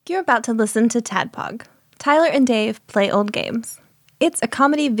You're about to listen to TADPOG. Tyler and Dave play old games. It's a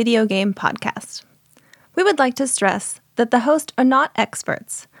comedy video game podcast. We would like to stress that the hosts are not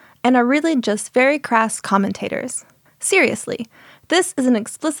experts and are really just very crass commentators. Seriously, this is an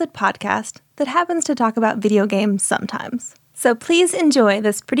explicit podcast that happens to talk about video games sometimes. So please enjoy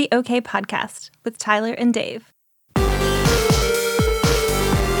this pretty okay podcast with Tyler and Dave.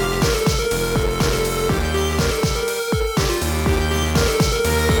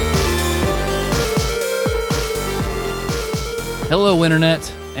 Hello,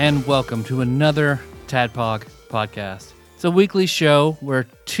 Internet, and welcome to another TADPOG podcast. It's a weekly show where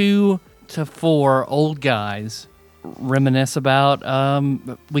 2 to 4 old guys reminisce about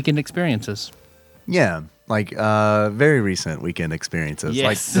weekend experiences. Yeah, like very recent weekend experiences.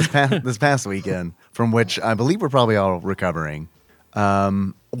 Yes. Like this past weekend, from which I believe we're probably all recovering.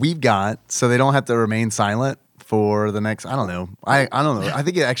 We've got, so they don't have to remain silent for the next, I don't know. I don't know. I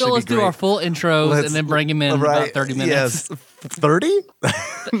think it actually So let's be great. do our full intros and then bring him in about 30 minutes. Yes. 30?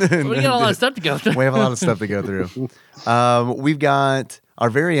 We got a lot of stuff to go through. We have a lot of stuff to go through. We've got our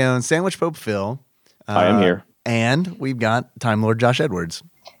very own Sandwich Pope Phil. I am here. And we've got Time Lord Josh Edwards.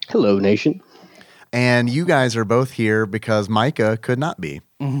 Hello, Nation. And you guys are both here because Micah could not be.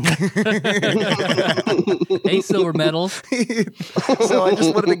 Hey, silver medals. So I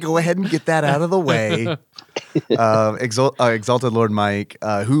just wanted to go ahead and get that out of the way. Exalted Lord Mike,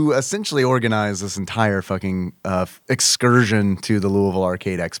 who essentially organized this entire fucking excursion to the Louisville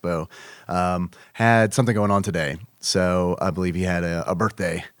Arcade Expo, had something going on today. So I believe he had a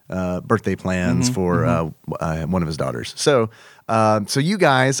birthday plans for one of his daughters. So you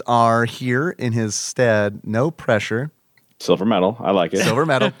guys are here in his stead. No pressure. Silver medal. I like it. Silver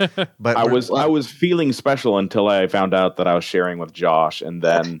medal. But I was feeling special until I found out that I was sharing with Josh, and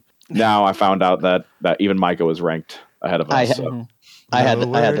then now I found out that even Micah was ranked ahead of us. I had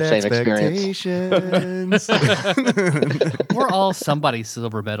the same experience. We're all somebody's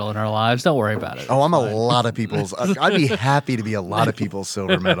silver medal in our lives. Don't worry about it. Oh, I'm a lot of people's. I'd be happy to be a lot of people's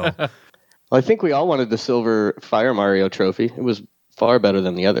silver medal. Well, I think we all wanted the silver Fire Mario trophy. It was far better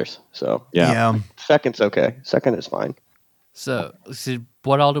than the others. So Yeah. second's okay. Second is fine. So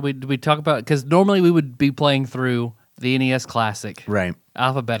what all do we talk about? Because normally we would be playing through the NES Classic Right.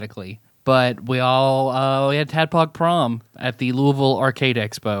 alphabetically, but we had TADPOG Prom at the Louisville Arcade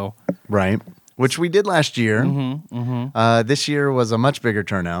Expo. Right. Which we did last year. This year was a much bigger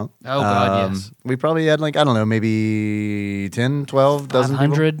turnout. Oh, God, yes. We probably had maybe 10, 12 dozen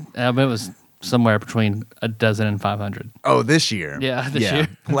people. 500. It was somewhere between a dozen and 500. Oh, this year. Yeah, this year.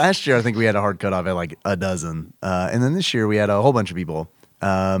 Last year, I think we had a hard cutoff at a dozen. And then this year, we had a whole bunch of people.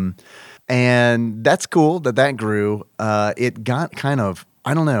 And that's cool that grew. It got kind of,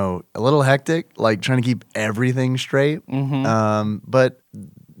 I don't know, a little hectic, like trying to keep everything straight. But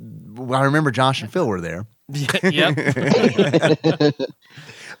I remember Josh and Phil were there. Yep.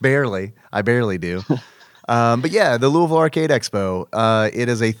 Barely. I barely do. But yeah, the Louisville Arcade Expo, it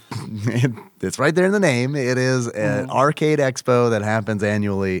is it's right there in the name. It is an arcade expo that happens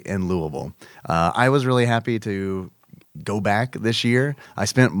annually in Louisville. I was really happy to go back this year. I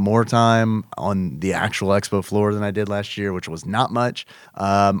spent more time on the actual expo floor than I did last year, which was not much.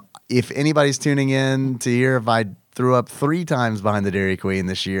 If anybody's tuning in to hear if I threw up 3 times behind the Dairy Queen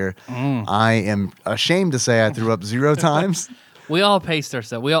this year, I am ashamed to say I threw up 0 times. We all paced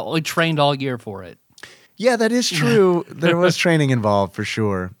ourselves. We trained all year for it. Yeah, that is true. There was training involved for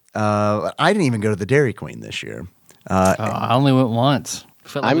sure. I didn't even go to the Dairy Queen this year. I only went once.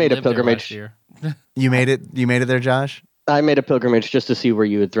 I made a pilgrimage. You made it. You made it there, Josh. I made a pilgrimage just to see where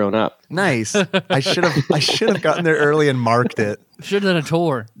you had thrown up. Nice. I should have gotten there early and marked it. Should have done a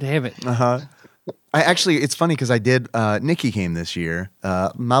tour. Damn it. It's funny because I did. Nikki came this year,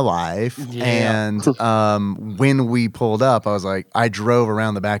 my wife, and when we pulled up, I drove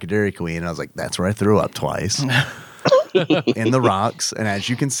around the back of Dairy Queen, and I was like, that's where I threw up twice in the rocks. And as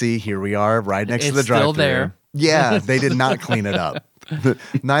you can see, here we are, right next to the drive-thru. Still there. Yeah, they did not clean it up.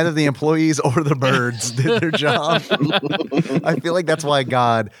 Neither the employees or the birds did their job. I feel like that's why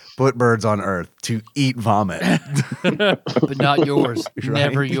God put birds on earth, to eat vomit. But not yours. Right?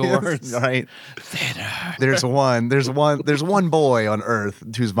 Never yours. Yes, right. There's one boy on earth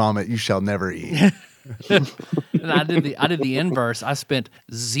whose vomit you shall never eat. And I did the inverse. I spent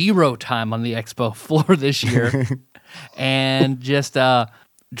 0 time on the expo floor this year and just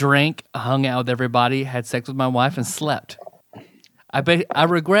drank, hung out with everybody, had sex with my wife, and slept. I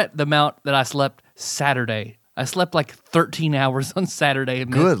regret the amount that I slept Saturday I slept like 13 hours on Saturday.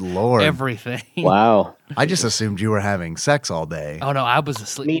 And Good missed Lord. everything. Wow. I just assumed you were having sex all day. Oh no, I was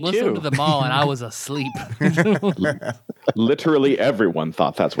asleep. Me Listened too. to the mall and I was asleep. Literally everyone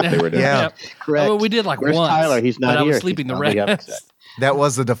thought that's what they were doing. Yeah. Correct. Well, we did like Where's once. Tyler? He's not but here. I was sleeping He's the probably having rest. sex. That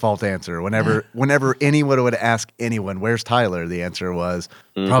was the default answer. Whenever anyone would ask anyone, "Where's Tyler?" the answer was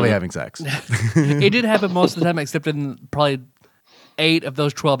probably having sex. It did happen most of the time, except in probably 8 of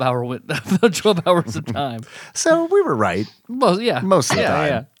those 12 hours of time. So we were right Most of the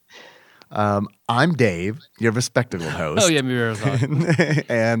time. Yeah. I'm Dave, your bespectacled host. Oh yeah, Miracle.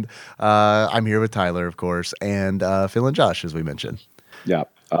 And I'm here with Tyler, of course, and Phil and Josh, as we mentioned. Yeah.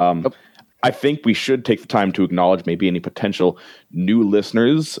 I think we should take the time to acknowledge maybe any potential new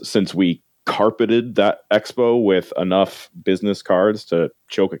listeners, since we carpeted that expo with enough business cards to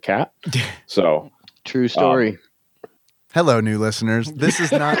choke a cat. So True story. Hello, new listeners. This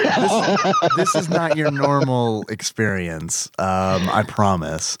is not this is not your normal experience. I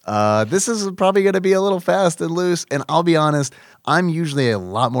promise. This is probably going to be a little fast and loose. And I'll be honest, I'm usually a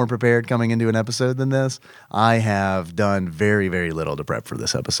lot more prepared coming into an episode than this. I have done very, very little to prep for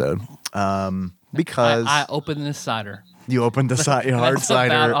this episode because I opened this cider. you opened the hard That's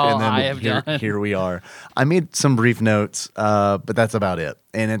cider, about all and I then have done. here we are. I made some brief notes, but that's about it.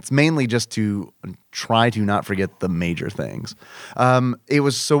 And it's mainly just to try to not forget the major things. It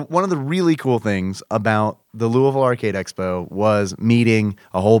was one of the really cool things about the Louisville Arcade Expo was meeting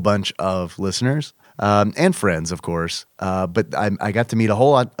a whole bunch of listeners. And friends, of course. But I got to meet a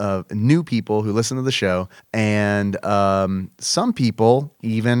whole lot of new people who listen to the show. And some people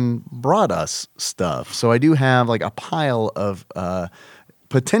even brought us stuff. So I do have like a pile of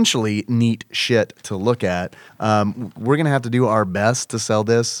potentially neat shit to look at. We're going to have to do our best to sell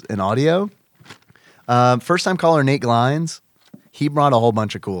this in audio. First time caller Nate Glines, he brought a whole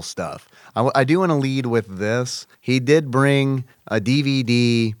bunch of cool stuff. I do want to lead with this. He did bring a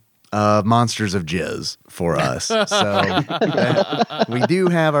DVD Monsters of Jizz for us. So we do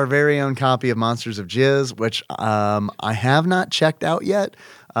have our very own copy of Monsters of Jizz, which I have not checked out yet,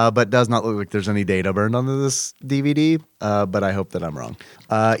 but does not look like there's any data burned onto this DVD, but I hope that I'm wrong.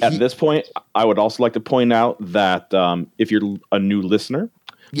 at this point, I would also like to point out that if you're a new listener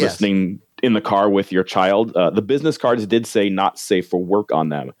listening in the car with your child, the business cards did say not safe for work on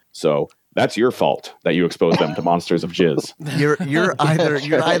them. So that's your fault that you exposed them to Monsters of Jizz. You're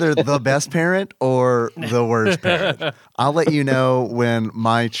either the best parent or the worst parent. I'll let you know when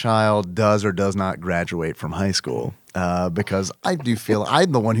my child does or does not graduate from high school, because I do feel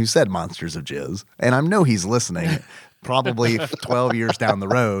I'm the one who said Monsters of Jizz, and I know he's listening. Probably 12 years down the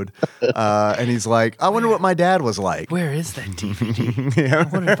road, and he's like, I wonder what my dad was like. Where is that DVD? I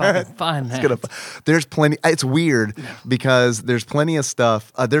wonder if I can find that. There's plenty. It's weird because there's plenty of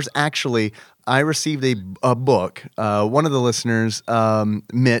stuff. There's actually, I received a book. One of the listeners,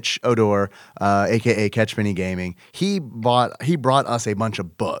 Mitch Odor, aka Catchpenny Gaming, he brought us a bunch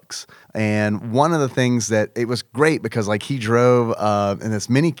of books. And one of the things that it was great because like he drove in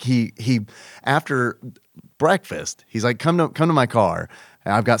this mini. He after breakfast, he's like, come to my car.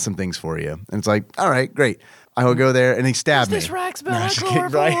 I've got some things for you. And it's like, all right, great. I will go there, and he stabbed me. This rag smell like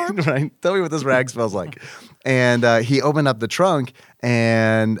right. Tell me what this rag smells like. And he opened up the trunk,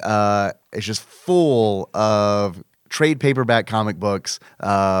 and it's just full of trade paperback comic books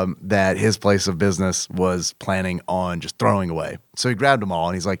that his place of business was planning on just throwing away. So he grabbed them all,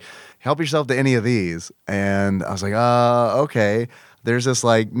 and he's like, help yourself to any of these. And I was like, okay. There's this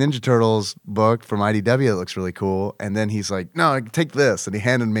like Ninja Turtles book from IDW that looks really cool. And then he's like, no, take this. And he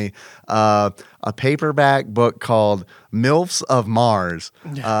handed me a paperback book called MILFs of Mars,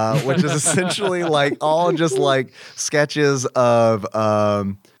 which is essentially like all just like sketches of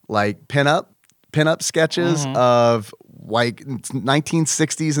like pinup sketches of like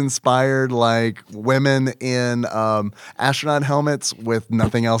 1960s inspired like women in astronaut helmets with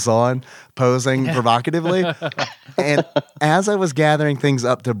nothing else on, posing provocatively. And as I was gathering things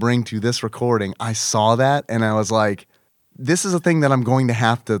up to bring to this recording, I saw that and I was like, this is a thing that I'm going to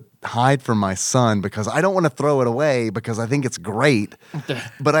have to hide from my son because I don't want to throw it away because I think it's great.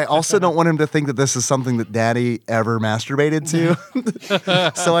 But I also don't want him to think that this is something that daddy ever masturbated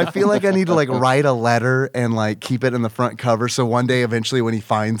to. So I feel like I need to like write a letter and like keep it in the front cover. So one day eventually when he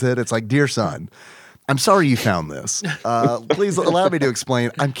finds it, it's like, dear son, I'm sorry you found this. Please allow me to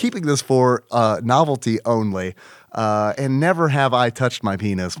explain. I'm keeping this for novelty only. and never have I touched my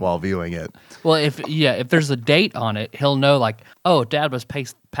penis while viewing it. Well, if there's a date on it, he'll know like, oh, Dad was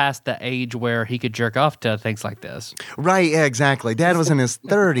past the age where he could jerk off to things like this. Right, yeah, exactly. Dad was in his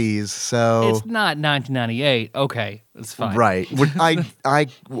 30s, so It's not 1998. Okay, it's fine. right.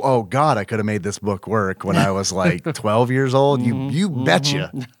 Oh God, I could have made this book work when I was like 12 years old. You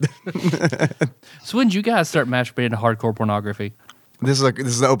betcha. So when did you guys start masturbating to hardcore pornography? This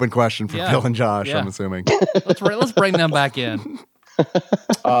is an open question for Yeah. Phil and Josh. Yeah. I'm assuming. Let's bring them back in.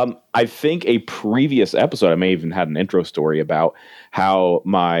 I think a previous episode, I may even had an intro story about how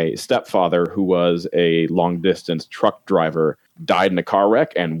my stepfather, who was a long distance truck driver, died in a car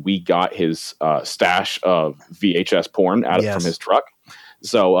wreck, and we got his stash of VHS porn out from his truck.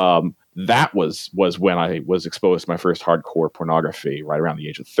 So that was when I was exposed to my first hardcore porornography, right around the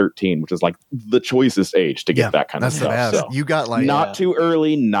age of 13, which is like the choicest age to get that kind of stuff. That's the best. So you got like not too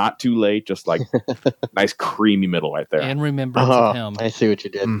early, not too late, just like nice creamy middle right there. And remembrance of him. I see what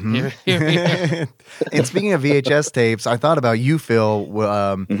you did. Here. And speaking of VHS tapes, I thought about you,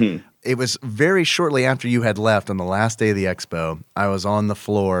 Phil. It was very shortly after you had left on the last day of the expo. I was on the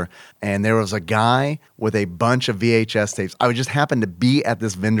floor, and there was a guy with a bunch of VHS tapes. I just happened to be at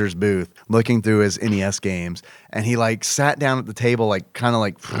this vendor's booth looking through his NES games, and he like sat down at the table, like kind of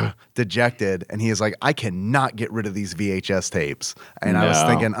like dejected, and he was like, "I cannot get rid of these VHS tapes." And I was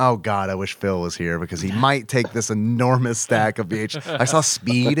thinking, "Oh God, I wish Phil was here because he might take this enormous stack of VHS." I saw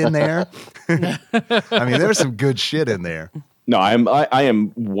Speed in there. I mean, there was some good shit in there. No, I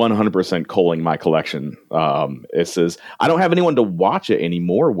am 100% culling my collection. This is I don't have anyone to watch it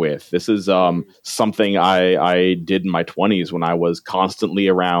anymore with. This is something I did in my 20s when I was constantly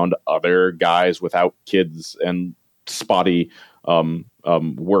around other guys without kids and spotty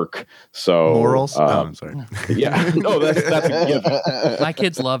work. So Morals? I'm sorry. Yeah, no, that's a given. My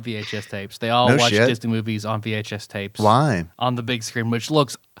kids love VHS tapes. They all No watch shit. Disney movies on VHS tapes. Why? On the big screen, which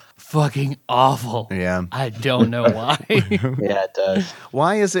looks fucking awful. Yeah. I don't know why. Yeah, it does.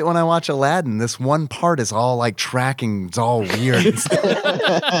 Why is it when I watch Aladdin, this one part is all like tracking, it's all weird.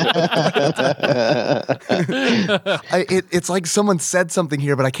 It's like someone said something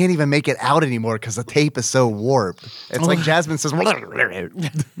here, but I can't even make it out anymore because the tape is so warped. It's like Jasmine says,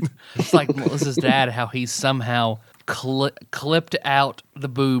 It's like Melissa's dad, how he somehow clipped out the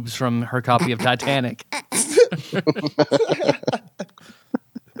boobs from her copy of Titanic.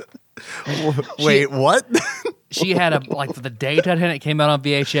 wait, what? She had for the day Titanic came out on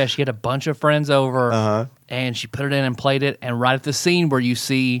VHS, she had a bunch of friends over, and she put it in and played it. And right at the scene where you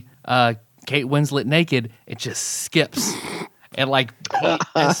see Kate Winslet naked, it just skips. And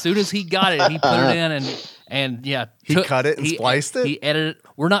as soon as he got it, he put it in and He cut it and spliced it? He edited it.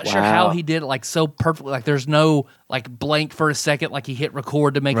 We're not sure how he did it so perfectly. Like there's no blank for a second, like he hit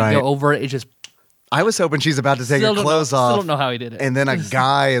record to make it go over it. It just I was hoping she's about to take her clothes off. Still don't know how he did it. And then a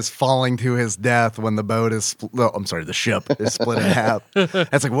guy is falling to his death when the boat is, the ship is split in half.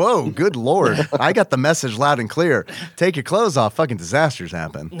 It's like, whoa, good Lord. I got the message loud and clear. Take your clothes off, fucking disasters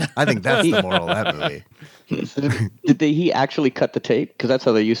happen. I think that's the moral of that movie. Did he actually cut the tape? Because that's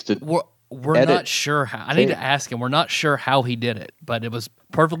how they used to. We're not sure how. I need to ask him. We're not sure how he did it, but it was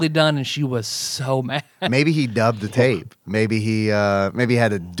perfectly done, and she was so mad. Maybe he dubbed the tape. Maybe he had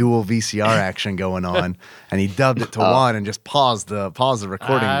a dual VCR action going on, and he dubbed it to one and just paused the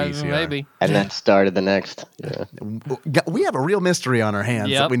recording VCR. Maybe. And then started the next. Yeah. We have a real mystery on our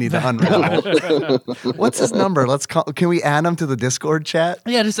hands that Yep. we need to unravel. What's his number? Can we add him to the Discord chat?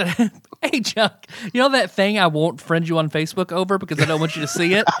 Yeah, just hey Chuck, you know that thing I won't friend you on Facebook over because I don't want you to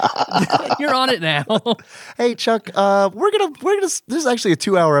see it? You're on it now. Hey Chuck, we're gonna. This is actually a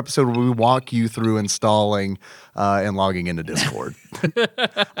 2-hour episode where we walk you through installing and logging into Discord.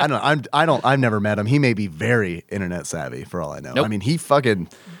 I've never met him. He may be very internet savvy for all I know. Nope. I mean, he fucking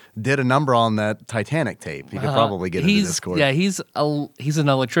did a number on that Titanic tape. He could probably get into Discord. Yeah, he's an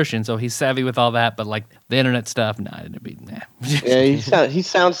electrician, so he's savvy with all that. But like the internet stuff, nah. Yeah, he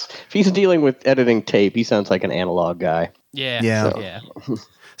sounds. If he's dealing with editing tape, he sounds like an analog guy. Yeah.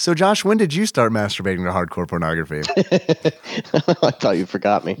 So, Josh, when did you start masturbating to hardcore pornography? I thought you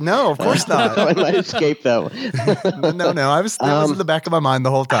forgot me. No, of course not. I might escape that one. No. That was in the back of my mind the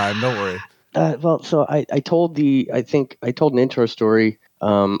whole time. Don't worry. So I told an intro story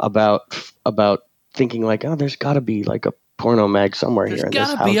about thinking like, oh, there's got to be like a porno mag somewhere here in this house.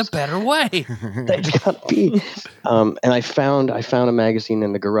 There's got to be a better way. There's got to be. And I found a magazine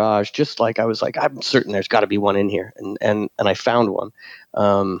in the garage, just like I was like, I'm certain there's got to be one in here, and I found one.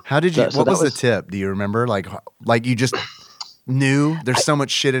 How did you? What was the tip? Do you remember? Like you just new? There's so much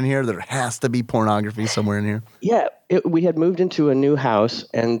shit in here. There has to be pornography somewhere in here. Yeah, we had moved into a new house,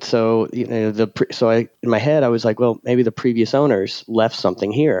 and so in my head I was like, well, maybe the previous owners left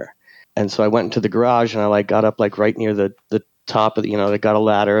something here, and so I went into the garage and I like got up like right near the top of they got a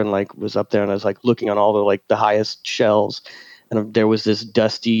ladder and like was up there, and I was like looking on all the highest shelves, and there was this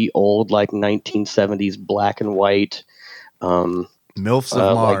dusty old like 1970s black and white. MILFs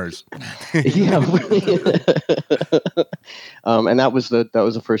of Mars. Yeah. And that was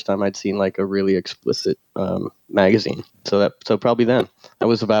the first time I'd seen like a really explicit magazine. So probably then I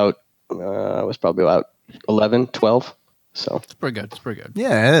was probably about 11, 12. So it's pretty good. It's pretty good.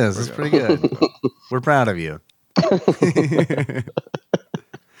 Yeah, it is. It's pretty good. We're proud of you.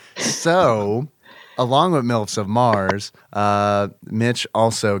 So, along with MILFs of Mars, Mitch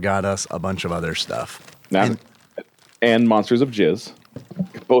also got us a bunch of other stuff. And Monsters of Jizz.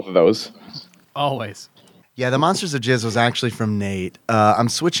 Both of those. Always. Yeah, the Monsters of Jizz was actually from Nate. I'm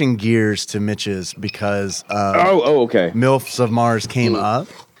switching gears to Mitch's because okay. MILFs of Mars came up,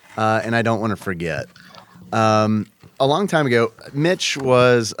 and I don't want to forget. A long time ago, Mitch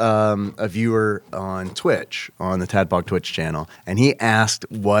was a viewer on Twitch, on the TADPOG Twitch channel, and he asked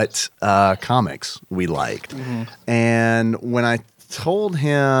what comics we liked. Mm-hmm. And when I told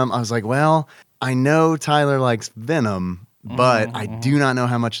him, I was like, well, I know Tyler likes Venom, but I do not know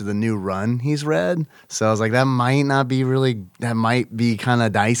how much of the new run he's read. So I was like, that might be kind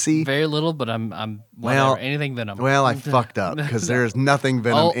of dicey. Very little, but I'm whatever. Anything Venom. Well, I fucked up because there's nothing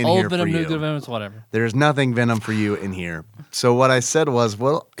Venom in here Venom, for you. New Venom, it's whatever. There's nothing Venom for you in here. So what I said was,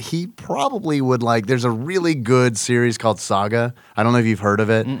 well, he probably would like, there's a really good series called Saga. I don't know if you've heard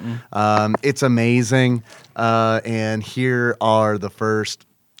of it. It's amazing. And here are the first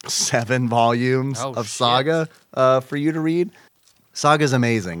 7 volumes of Saga for you to read. Saga's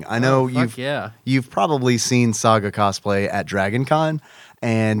amazing. I know you've probably seen Saga cosplay at Dragon Con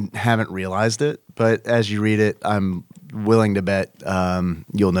and haven't realized it, but as you read it, I'm willing to bet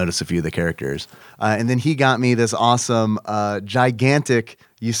you'll notice a few of the characters. And then he got me this awesome gigantic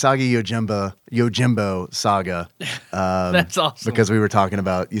Usagi Yojimbo saga. That's awesome. Because we were talking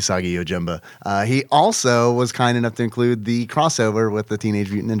about Usagi Yojimbo. He also was kind enough to include the crossover with the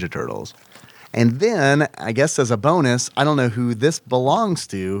Teenage Mutant Ninja Turtles. And then, I guess as a bonus, I don't know who this belongs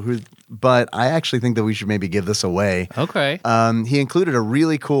to, but I actually think that we should maybe give this away. Okay. He included a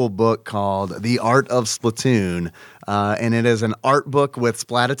really cool book called The Art of Splatoon, and it is an art book with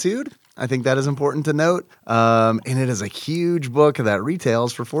Splatitude. I think that is important to note. And it is a huge book that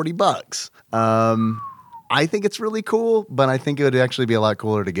retails for $40. I think it's really cool, but I think it would actually be a lot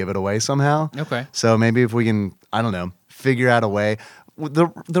cooler to give it away somehow. Okay. So maybe if we can, I don't know, figure out a way.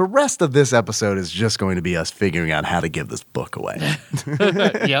 The rest of this episode is just going to be us figuring out how to give this book away.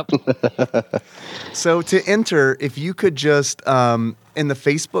 Yep. So to enter, if you could just, in the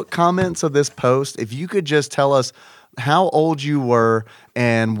Facebook comments of this post, if you could just tell us how old you were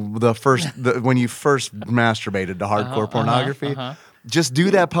and when you first masturbated to hardcore pornography. Just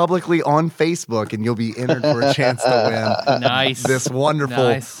do that publicly on Facebook, and you'll be entered for a chance to win this wonderful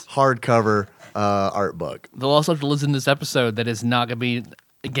hardcover art book. They'll also have to listen to this episode that is not going to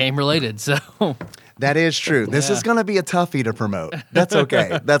be game related. So that is true. This is going to be a toughie to promote. That's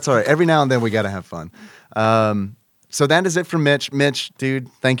okay. That's all right. Every now and then we got to have fun. So that is it from Mitch. Mitch, dude,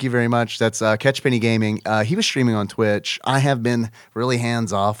 thank you very much. That's Catchpenny Gaming. He was streaming on Twitch. I have been really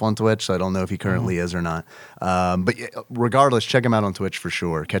hands off on Twitch, so I don't know if he currently is or not. But regardless, check him out on Twitch for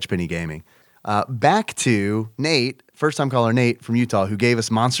sure. Catchpenny Gaming. Back to Nate, first-time caller Nate from Utah, who gave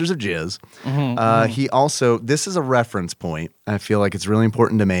us Monsters of Jizz. He also, this is a reference point. I feel like it's really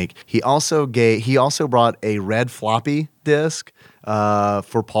important to make. He also brought a red floppy disk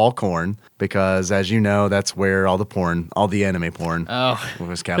for Paul Korn, because as you know, that's where all the anime porn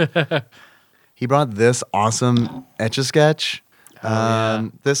was kept. He brought this awesome Etch-a-Sketch.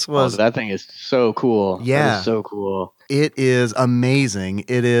 This was that thing is so cool. Yeah, that is so cool. It is amazing.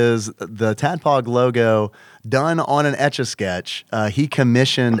 It is the TADPOG logo done on an Etch-a-Sketch. He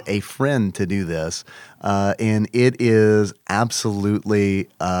commissioned a friend to do this, and it is absolutely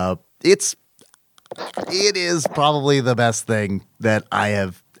it is probably the best thing that I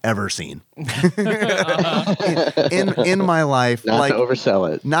have ever seen in my life. Not to oversell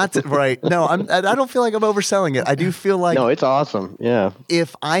it. Right. No, I don't feel like I'm overselling it. I do feel like no, it's awesome. Yeah.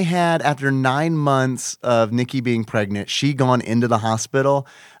 If I had, after 9 months of Nikki being pregnant, she gone into the hospital,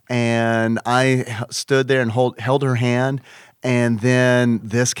 and I stood there and held her hand, and then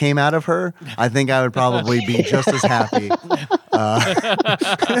this came out of her, I think I would probably be just as happy.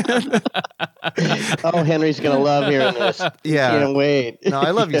 Oh, Henry's going to love hearing this. Yeah. Can't wait. No,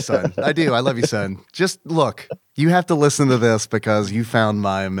 I love you, son. I do. I love you, son. Just look, you have to listen to this because you found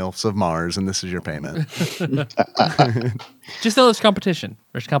my MILFs of Mars, and this is your payment. Just know there's competition.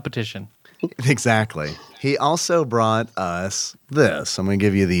 There's competition. Exactly. He also brought us this. I'm going to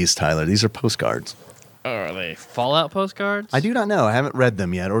give you these, Tyler. These are postcards. Are they Fallout postcards? I do not know. I haven't read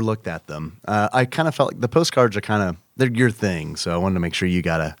them yet or looked at them. I kind of felt like the postcards are they're your thing, so I wanted to make sure you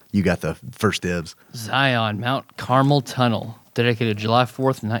got the first dibs. Zion, Mount Carmel Tunnel, dedicated July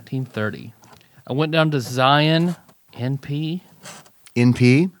 4th, 1930. I went down to Zion, NP.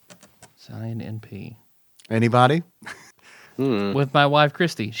 NP? Zion, NP. Anybody? With my wife,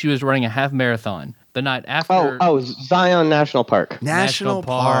 Christy. She was running a half marathon. The night after... Oh, Zion National Park. National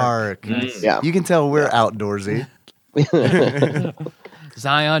Park. Nice. Yeah. You can tell we're outdoorsy.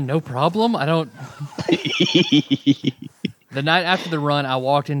 Zion, no problem. I don't... The night after the run, I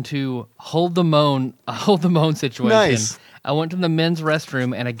walked into a hold the moan situation. Nice. I went to the men's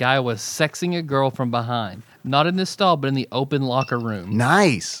restroom, and a guy was sexing a girl from behind. Not in the stall, but in the open locker room.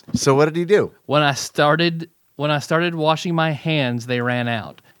 Nice. So what did he do? When I started washing my hands, they ran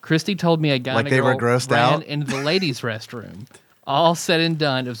out. Christy told me a guy Like and a they were girl grossed ran out? into the ladies' restroom. All said and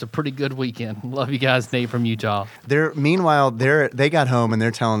done, it was a pretty good weekend. Love you guys, Nate from Utah. Meanwhile, they got home and they're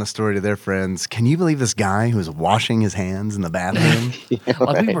telling a story to their friends. Can you believe this guy who was washing his hands in the bathroom?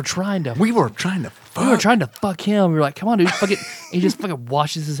 Like we were trying to fuck him. We were like, come on, dude, fuck it. He just fucking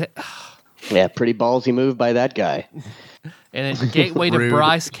washes his head. Yeah, pretty ballsy move by that guy. And then gateway to Rude.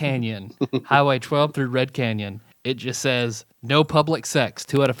 Bryce Canyon, Highway 12 through Red Canyon. It just says, no public sex,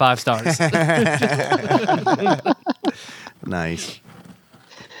 2 out of 5 stars. Nice.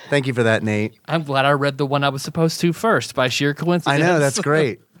 Thank you for that, Nate. I'm glad I read the one I was supposed to first by sheer coincidence. I know, that's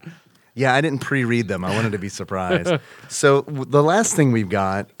great. Yeah, I didn't pre-read them. I wanted to be surprised. So the last thing we've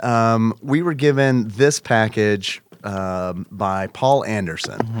got, we were given this package by Paul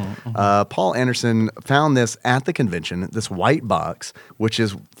Anderson. Paul Anderson found this at the convention, this white box, which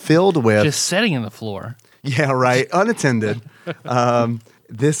is filled with... Just sitting in the floor. Yeah, right. Unattended.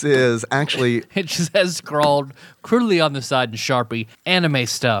 This is actually... It just has scrawled crudely on the side in Sharpie, anime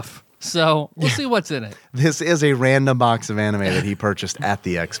stuff. So we'll see what's in it. This is a random box of anime that he purchased at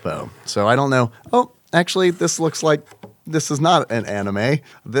the expo. So I don't know. Oh, actually, this looks like this is not an anime.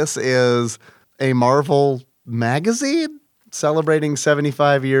 This is a Marvel magazine celebrating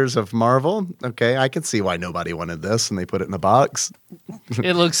 75 years of Marvel. Okay, I can see why nobody wanted this and they put it in a box.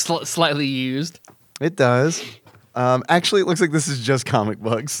 It looks slightly used. It does. Actually, it looks like this is just comic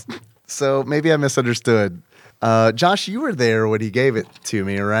books. So maybe I misunderstood. Josh, you were there when he gave it to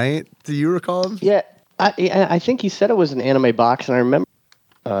me, right? Do you recall? Yeah, I think he said it was an anime box, and I remember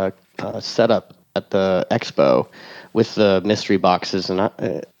set up at the expo with the mystery boxes, and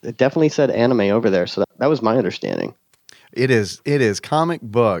it definitely said anime over there. So that was my understanding. It is comic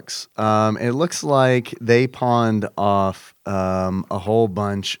books. It looks like they pawned off a whole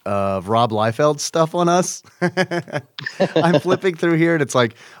bunch of Rob Liefeld stuff on us. I'm flipping through here, and it's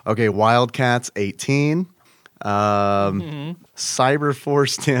like, okay, Wildcats 18.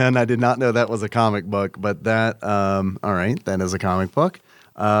 Cyberforce 10. I did not know that was a comic book, but that, all right, that is a comic book.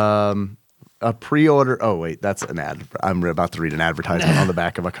 A pre-order. Oh, wait, that's an ad. I'm about to read an advertisement on the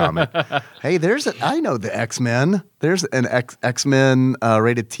back of a comic. Hey, I know the X-Men. There's an X-Men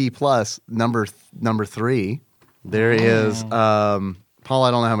rated T+, number 3. There is, Paul,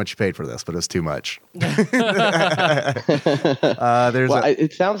 I don't know how much you paid for this, but it's too much.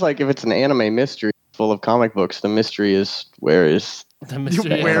 It sounds like if it's an anime mystery full of comic books, the mystery is where's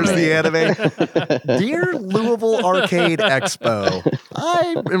the anime? Dear Louisville Arcade Expo,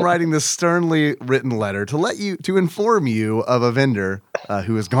 I am writing this sternly written letter to inform you of a vendor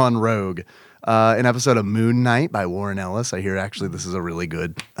who has gone rogue. An episode of Moon Knight by Warren Ellis. I hear actually this is a really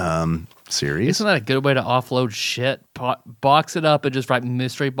good series. Isn't that a good way to offload shit? Box it up and just write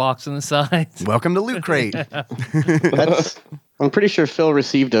mystery box on the side. Welcome to Loot Crate. I'm pretty sure Phil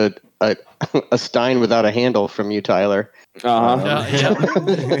received a Stein without a handle from you, Tyler. Welcome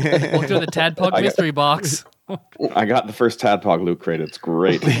to the TADPOG mystery box. I got the first TADPOG Loot Crate. It's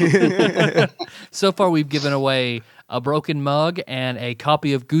great. So far, we've given away a broken mug and a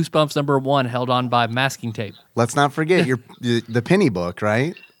copy of Goosebumps #1 held on by masking tape. Let's not forget the penny book,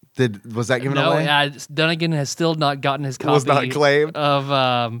 right? Was that given away? No, Dunnigan has still not gotten his copy. Was not claimed of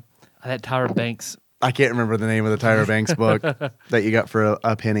that Tyra Banks. I can't remember the name of the Tyra Banks book that you got for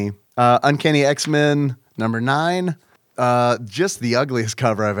a penny. Uncanny X-Men #9. Just the ugliest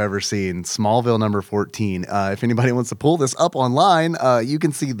cover I've ever seen. Smallville number 14. If anybody wants to pull this up online, you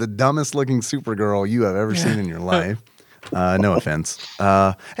can see the dumbest looking Supergirl you have ever seen in your life. No offense.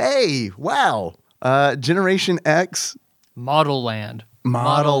 Hey, wow. Generation X. Model Land.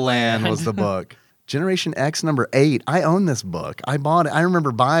 Model Land was the book. Generation X number 8. I own this book. I bought it. I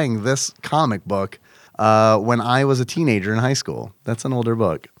remember buying this comic book when I was a teenager in high school. That's an older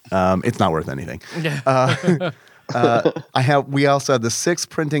book. It's not worth anything. We also have the 6th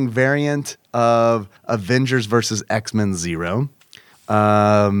printing variant of Avengers versus X-Men 0.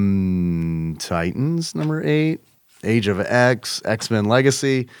 Titans number 8. Age of X. X-Men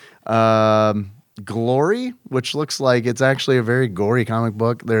Legacy. Glory, which looks like it's actually a very gory comic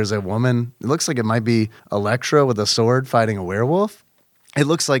book. There's a woman. It looks like it might be Elektra with a sword fighting a werewolf. It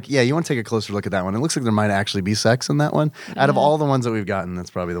looks like, you want to take a closer look at that one. It looks like there might actually be sex in that one. Out of all the ones that we've gotten, that's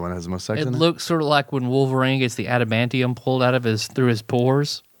probably the one that has the most sex in it. It looks sort of like when Wolverine gets the adamantium pulled out of through his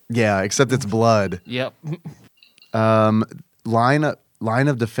pores. Yeah, except it's blood. Yep. Line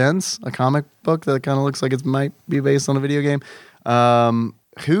of Defense, a comic book that kind of looks like it might be based on a video game.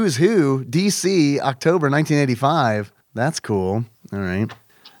 Who's Who, DC, October 1985. That's cool. All right.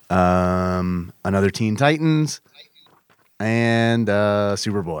 Another Teen Titans. And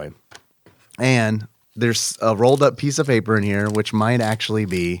Superboy. And there's a rolled up piece of paper in here, which might actually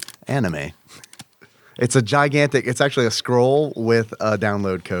be anime. It's a gigantic, it's actually a scroll with a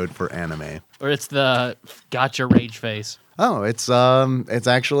download code for anime. Or it's the gotcha rage face. Oh, it's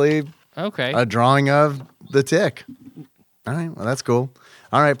actually a drawing of the Tick. All right, well, that's cool.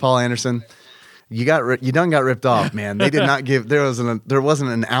 All right, Paul Anderson. You done got ripped off, man. They did not give, there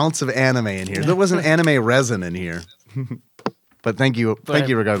wasn't an ounce of anime in here. There wasn't anime resin in here. But thank you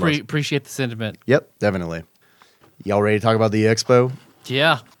regardless. Appreciate the sentiment. Yep, definitely. Y'all ready to talk about the expo?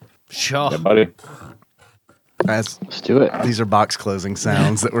 Yeah, sure. Yeah, buddy. Let's do it. These are box closing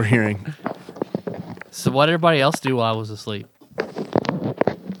sounds that we're hearing. So what did everybody else do while I was asleep?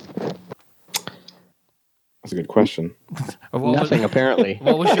 That's a good question. Nothing, apparently.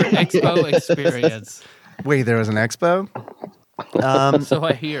 What was your expo experience? Wait, there was an expo? So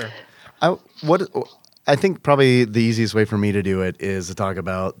I hear. I think probably the easiest way for me to do it is to talk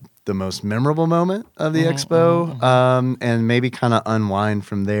about the most memorable moment of the expo, and maybe kind of unwind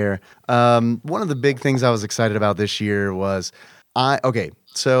from there. One of the big things I was excited about this year was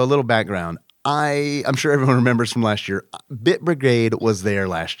so a little background. I'm sure everyone remembers from last year, Bit Brigade was there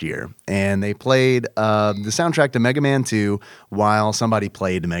last year, and they played the soundtrack to Mega Man 2 while somebody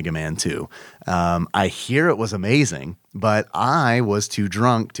played Mega Man 2. I hear it was amazing, but I was too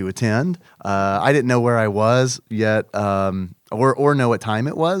drunk to attend. I didn't know where I was yet, or know what time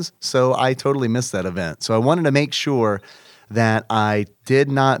it was, so I totally missed that event. So I wanted to make sure that I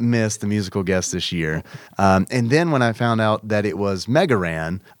did not miss the musical guest this year. And then when I found out that it was Mega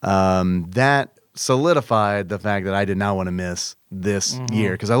Ran, that solidified the fact that I did not want to miss this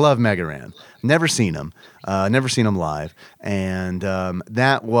year, because I love Mega Ran. Never seen him live. And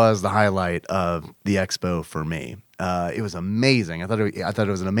that was the highlight of the expo for me. It was amazing. I thought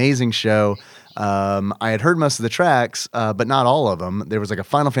it was an amazing show. I had heard most of the tracks, but not all of them. There was like a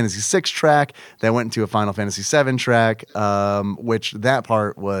Final Fantasy VI track that went into a Final Fantasy VII track, which that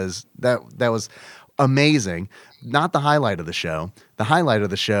part was that was amazing. Not the highlight of the show. The highlight of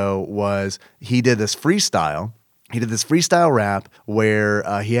the show was he did this freestyle. He did this freestyle rap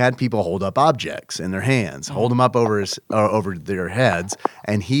where he had people hold up objects in their hands, hold them up over their heads,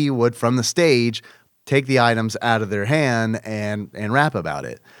 and he would, from the stage, take the items out of their hand and rap about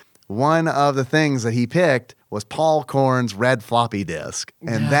it. One of the things that he picked was Paul Korn's Red Floppy Disk,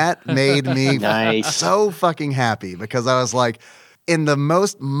 and that made me so fucking happy, because I was like, in the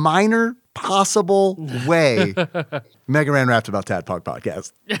most minor possible way, Mega Man rapped about TADPOG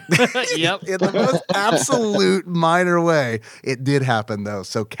Podcast. Yep. In the most absolute minor way. It did happen, though,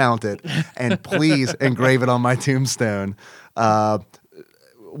 so count it. And please engrave it on my tombstone.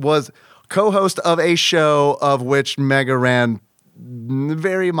 Was co-host of a show of which Mega Ran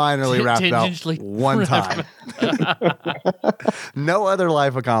very minorly rapped about one time. No other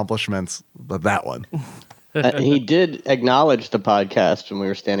life accomplishments but that one. He did acknowledge the podcast when we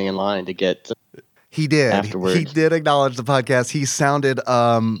were standing in line to get. He did. Afterwards. He did acknowledge the podcast. He sounded,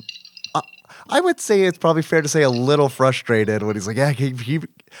 I would say it's probably fair to say a little frustrated when he's like, yeah,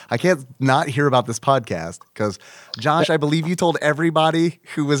 I can't not hear about this podcast. Because, Josh, I believe you told everybody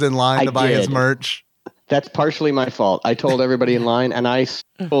who was in line to buy his merch. That's partially my fault. I told everybody in line, and I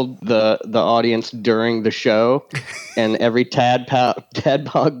told the audience during the show, and every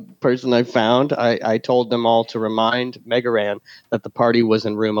TADPOG person I found, I told them all to remind Megaran that the party was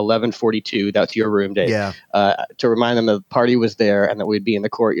in room 1142. That's your room, Dave. Yeah. To remind them that the party was there and that we'd be in the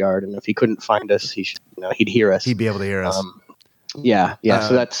courtyard. And if he couldn't find us, he'd hear us. He'd be able to hear us.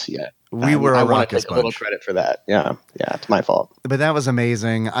 So that's We were I a want to raucous take a little bunch. credit for that. Yeah, it's my fault. But that was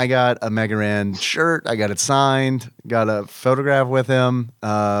amazing. I got a Megaran shirt. I got it signed. Got a photograph with him.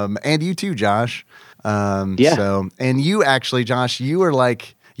 And you too, Josh. So, and you actually, Josh, you were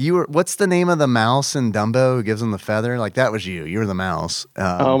what's the name of the mouse in Dumbo who gives him the feather? Like that was you. You were the mouse.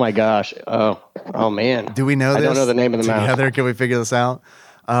 Oh my gosh. Oh man. Do we know this? I don't know the name of the mouse. Together, can we figure this out?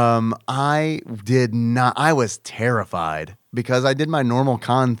 I did not. I was terrified because I did my normal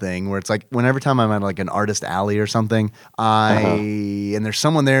con thing where it's like whenever time I'm at like an artist alley or something, and there's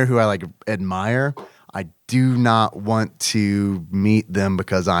someone there who I like admire, I do not want to meet them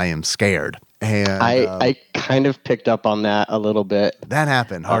because I am scared. And I kind of picked up on that a little bit. That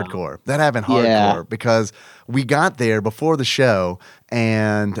happened hardcore. Because we got there before the show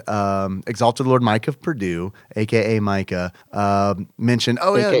and Exalted Lord Mike of Purdue, a.k.a. Micah, mentioned,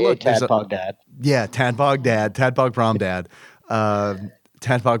 look, TADPOG Dad. Yeah, TADPOG Dad, TADPOG Prom Dad,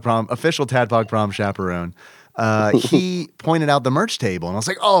 TADPOG Prom, official TADPOG Prom chaperone. He pointed out the merch table and I was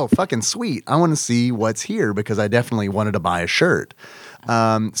like, oh, fucking sweet. I want to see what's here because I definitely wanted to buy a shirt.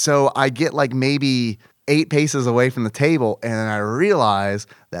 So I get like maybe 8 paces away from the table and I realize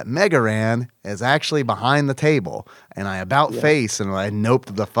that Megaran is actually behind the table and I face and I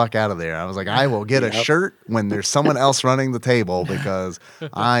noped the fuck out of there. I was like, I will get a shirt when there's someone else running the table because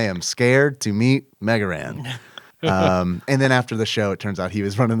I am scared to meet Megaran. And then after the show, it turns out he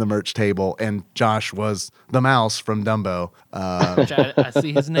was running the merch table and Josh was the mouse from Dumbo. Which I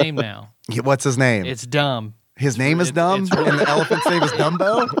see his name now. What's his name? It's Dumb. His name is Dumb, and the elephant's name is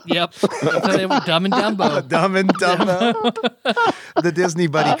Dumbo? Yep. So they were Dumb and Dumbo. Dumb and Dumbo. The Disney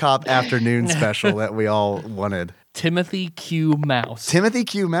Buddy Cop afternoon special that we all wanted. Timothy Q. Mouse. Timothy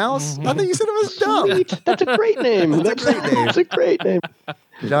Q. Mouse? I think you said it was Dumb. Sweet. That's a great name. That's a great name.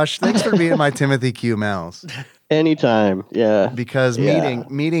 Josh, thanks for being my Timothy Q. Mouse. Anytime, yeah. Because meeting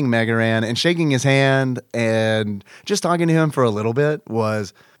Megaran and shaking his hand and just talking to him for a little bit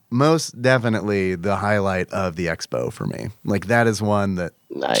was most definitely the highlight of the expo for me. Like that is one that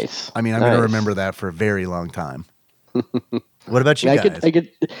nice. I mean, I'm going to remember that for a very long time. What about you guys?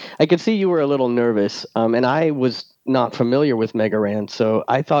 I could see you were a little nervous, and I was not familiar with Megaran, so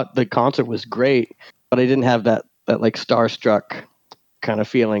I thought the concert was great, but I didn't have that like starstruck kind of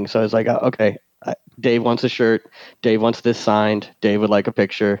feeling. So I was like, okay, Dave wants a shirt. Dave wants this signed. Dave would like a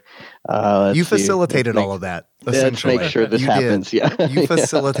picture. You facilitated all of that. Essentially, let's make sure this happens. Yeah, you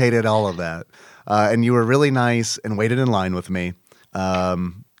facilitated all of that, and you were really nice and waited in line with me.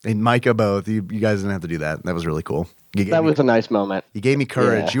 And Micah both. You guys didn't have to do that. That was really cool. That was a nice moment. You gave me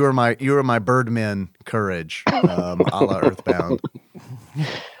courage. Yeah. You were my Birdman courage, a la Earthbound.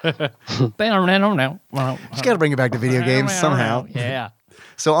 Just got to bring it back to video games somehow. Yeah.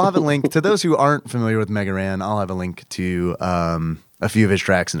 So I'll have a link to those who aren't familiar with Megaran. I'll have a link to a few of his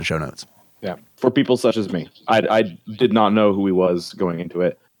tracks in the show notes. Yeah, for people such as me, I did not know who he was going into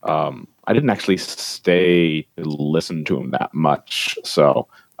it. I didn't actually stay to listen to him that much. So,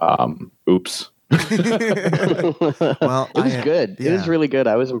 oops. Well, it was good. Yeah. It was really good.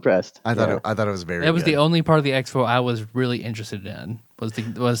 I was impressed. I thought it was very. That was good. The only part of the expo I was really interested in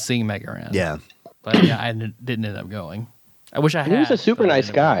was seeing Megaran. Yeah, but yeah, I didn't end up going. I wish I had. He was a super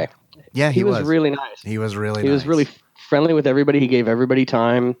nice guy. Yeah, he was really nice. He was really. He was really friendly with everybody. He gave everybody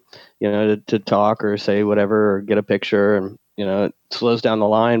time, to talk or say whatever or get a picture, and it slows down the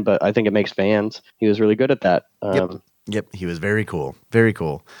line, but I think it makes fans. He was really good at that. Yep, he was very cool. Very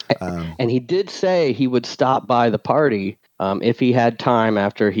cool. And he did say he would stop by the party if he had time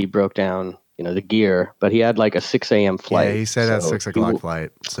after he broke down, the gear. But he had like a 6 a.m. flight. Yeah, he said a 6 o'clock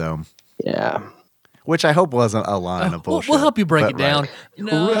flight. So yeah. Which I hope wasn't a line of bullshit. We'll help you break it down. Right.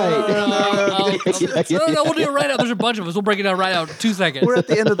 No, we'll do it right now. There's a bunch of us. We'll break it down right now. 2 seconds. We're at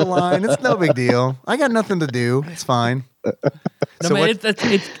the end of the line. It's no big deal. I got nothing to do. It's fine. No, so man,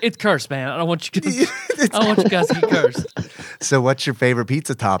 it's cursed, man. I don't want you guys to get cursed. So what's your favorite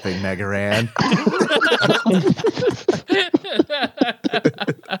pizza topping, Megaran?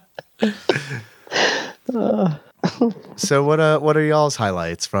 So what are y'all's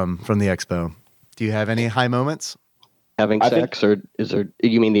highlights from the expo? Do you have any high moments? Having sex, or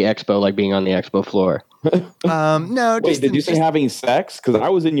you mean the expo, like being on the expo floor? No. Wait, did you say having sex? Because I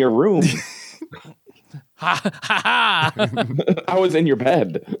was in your room. I was in your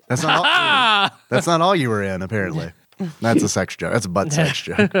bed. That's not all you were in, apparently. That's a sex joke. That's a butt sex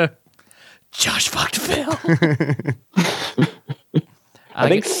joke. Josh fucked Phil. I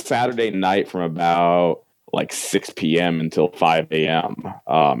think Saturday night from about like 6 p.m. until 5 a.m.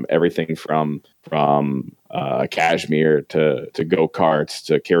 Everything from cashmere to go-karts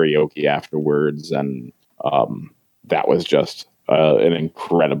to karaoke afterwards. And that was just an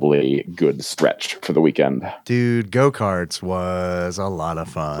incredibly good stretch for the weekend. Dude, go-karts was a lot of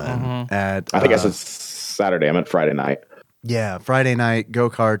fun. I think I said Saturday. I meant Friday night. Yeah, Friday night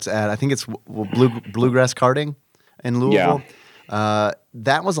go-karts at, I think it's Bluegrass Karting in Louisville. Yeah.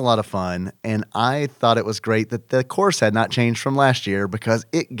 That was a lot of fun, and I thought it was great that the course had not changed from last year because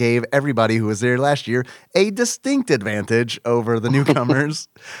it gave everybody who was there last year a distinct advantage over the newcomers,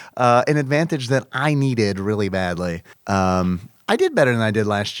 an advantage that I needed really badly. I did better than I did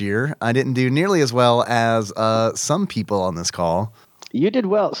last year. I didn't do nearly as well as some people on this call. You did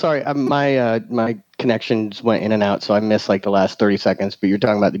well. Sorry, my connections went in and out, so I missed like the last 30 seconds. But you're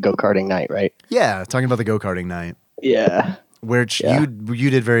talking about the go-karting night, right? Yeah, talking about the go-karting night. Yeah. Which you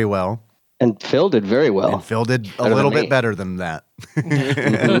did very well. And Phil did very well. And Phil did a little bit better than that.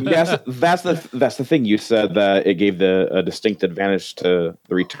 Yes, that's the thing. You said that it gave a distinct advantage to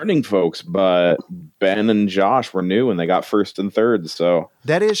the returning folks, but Ben and Josh were new and they got first and third. So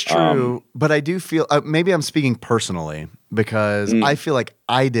that is true, but I do feel maybe I'm speaking personally because I feel like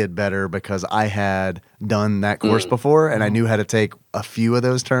I did better because I had done that course before and I knew how to take a few of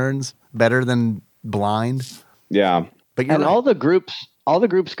those turns better than blind. Yeah. But and all the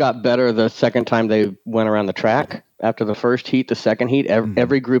groups got better the second time they went around the track. After the first heat, the second heat,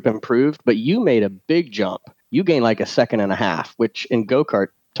 every group improved. But you made a big jump. You gained like a second and a half, which in go-kart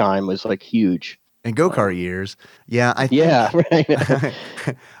time was like huge. In go-kart years, yeah, right.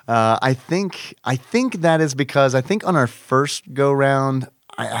 I think that is because I think on our first go round,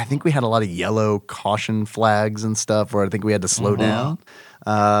 I think we had a lot of yellow caution flags and stuff where I think we had to slow down.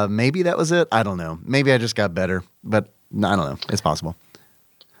 Maybe that was it. I don't know. Maybe I just got better, but I don't know. It's possible.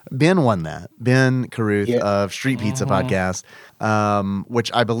 Ben won that. Ben Carruth of Street Pizza Podcast, which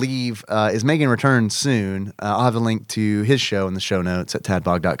I believe is making a return soon. I'll have a link to his show in the show notes at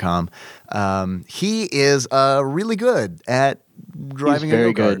tadpog.com. He is really good at driving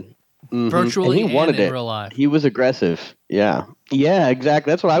a go-kart. Good. Virtually and he wanted in it. Real life. He was aggressive. Yeah,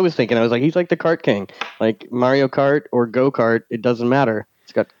 exactly. That's what I was thinking. I was like, he's like the kart king. Like Mario Kart or go-kart, it doesn't matter.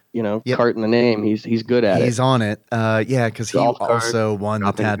 It's got kart in the name. He's good at it. He's on it. Because he Golf cart, also won the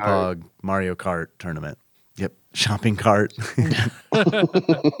shopping TADPOG cart. Mario Kart tournament. Yep, shopping cart.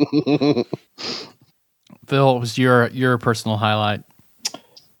 Phil, what was your personal highlight?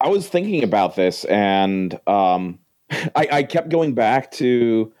 I was thinking about this, and I kept going back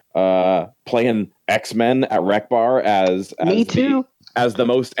to playing X-Men at Rec Bar as Me too. As the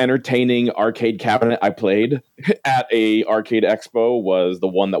most entertaining arcade cabinet I played at a arcade expo was the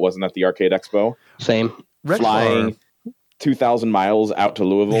one that wasn't at the arcade expo. Same. Flying 2,000 miles out to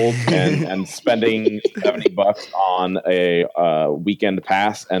Louisville and spending $70 on a weekend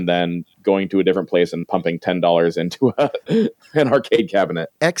pass and then going to a different place and pumping $10 into an arcade cabinet.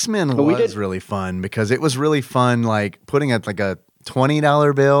 X-Men was really fun because it was really fun, like putting like a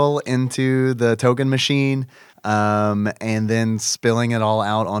 $20 bill into the token machine and then spilling it all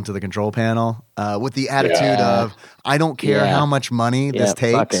out onto the control panel with the attitude of, I don't care how much money this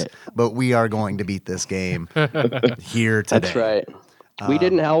takes, but we are going to beat this game here today. That's right. We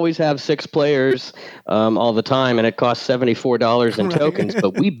didn't always have 6 players all the time, and it cost $74 in tokens,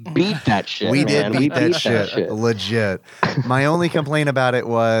 but we beat that shit. We did beat that shit. Legit. My only complaint about it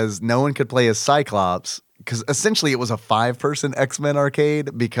was no one could play as Cyclops, because essentially it was a 5-person X-Men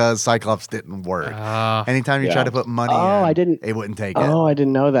arcade because Cyclops didn't work. Anytime you tried to put money in, it wouldn't take it. Oh, I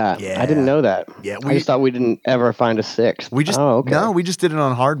didn't know that. Yeah. I didn't know that. Yeah, I just thought we didn't ever find a 6th. We just we just did it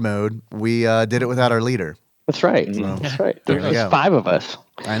on hard mode. We did it without our leader. That's right. That's right. There was 5 of us.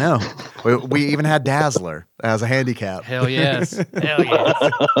 I know. We even had Dazzler as a handicap. Hell yes. Hell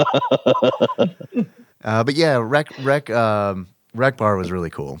yes. But yeah, Rec Bar was really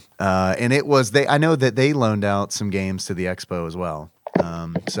cool. And it was I know that they loaned out some games to the expo as well.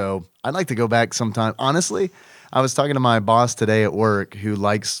 So I'd like to go back sometime. Honestly, I was talking to my boss today at work who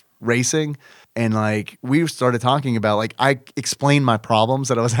likes racing, and like we started talking about, like, I explained my problems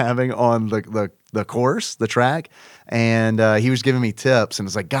that I was having on the course, the track, and he was giving me tips, and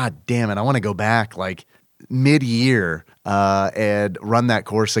it's like, God damn it, I want to go back like mid-year and run that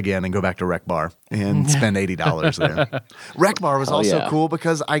course again and go back to Rec Bar and spend $80 there. Rec Bar was also cool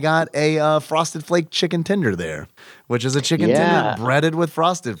because I got a Frosted Flake chicken tender there, which is a chicken tender breaded with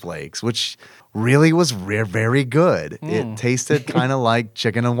Frosted Flakes, which really was very good. It tasted kind of like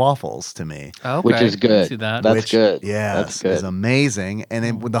chicken and waffles to me. Okay. Which is good. See that. That's good. Yeah, that's good. It's amazing.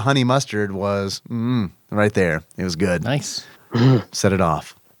 And with the honey mustard was right there. It was good. Nice. Set it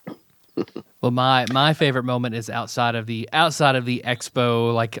off. Well, my favorite moment is outside of the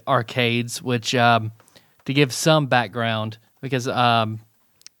expo, like arcades, which to give some background, because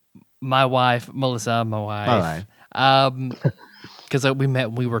my wife Melissa, because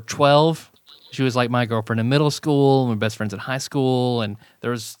we were 12. She was like my girlfriend in middle school, and we were best friends in high school, and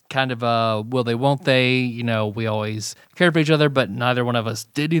there was kind of a will they, won't they, you know, we always cared for each other, but neither one of us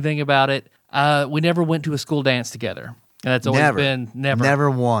did anything about it. We never went to a school dance together. And that's always been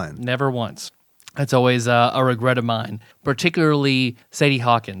never once. That's always a regret of mine, particularly Sadie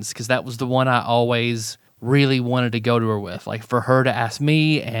Hawkins, because that was the one I always really wanted to go to her with, like for her to ask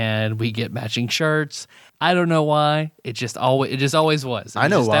me, and we get matching shirts. I don't know why. It just always was. I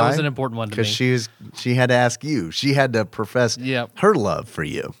know why. That was an important one to me. Because she had to ask you. She had to profess her love for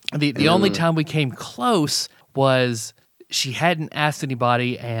you. The only time we came close was she hadn't asked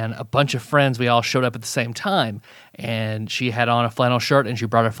anybody, and a bunch of friends, we all showed up at the same time, and she had on a flannel shirt, and she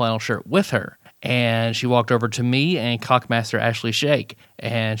brought a flannel shirt with her. And she walked over to me and Cockmaster Ashley Shake,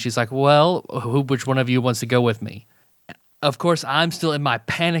 and she's like, well, which one of you wants to go with me? Of course, I'm still in my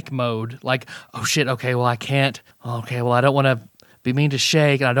panic mode, like, oh shit, okay, well, I can't. Okay, well, I don't want to be mean to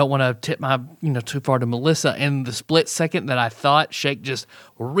Shake, and I don't want to tip my, too far to Melissa. And the split second that I thought, Shake just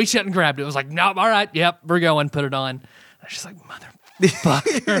reached out and grabbed it. It was like, nope, all right, yep, we're going, put it on. And she's like, motherfucker.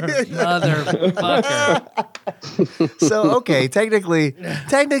 So, okay,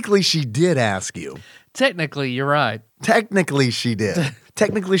 technically she did ask you. Technically, you're right. Technically, she did.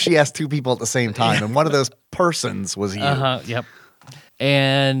 Technically, she asked two people at the same time, and one of those persons was you. Yep.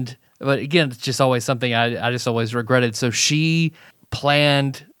 But again, it's just always something I just always regretted. So she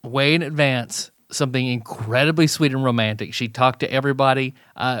planned way in advance something incredibly sweet and romantic. She talked to everybody.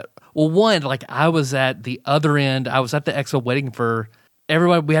 I was at the other end. I was at the expo waiting for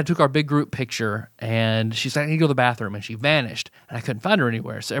everybody. We took our big group picture, and she's like, I need to go to the bathroom, and she vanished, and I couldn't find her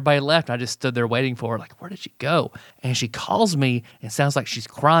anywhere. So everybody left, and I just stood there waiting for her, like, where did she go? And she calls me, and it sounds like she's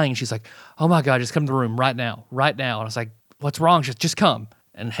crying. She's like, oh my God, just come to the room right now. And I was like, what's wrong? She's just come,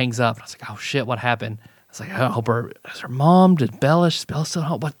 and hangs up. And I was like, oh shit, what happened? I was like, I hope is her mom, did Bella still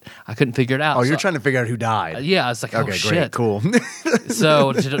home? What? I couldn't figure it out. Oh, you're trying to figure out who died. Yeah, I was like, okay, shit. Great, cool.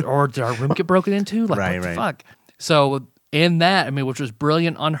 So, did our room get broken into? Like, what the fuck? So, in that, which was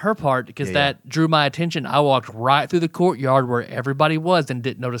brilliant on her part, because that drew my attention. I walked right through the courtyard where everybody was and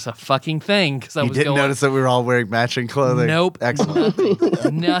didn't notice a fucking thing. Because I was didn't notice that we were all wearing matching clothing? Nope. Excellent.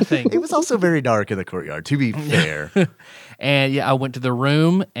 Nothing. It was also very dark in the courtyard, to be fair. And I went to the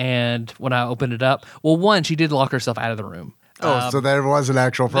room, and when I opened it up, she did lock herself out of the room. So there was an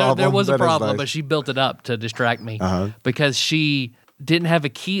actual problem. There was a problem, nice. But she built it up to distract me because she didn't have a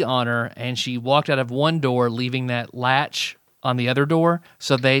key on her, and she walked out of one door, leaving that latch on the other door.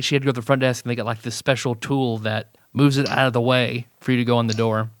 So she had to go to the front desk, and they got like this special tool that moves it out of the way for you to go in the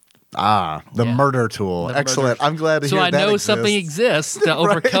door. The murder tool. Excellent. I'm glad to hear that. So I know exists. something exists to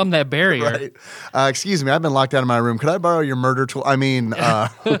overcome that barrier. Right. Excuse me, I've been locked out of my room. Could I borrow your murder tool?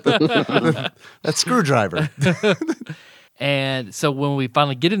 That screwdriver. And so when we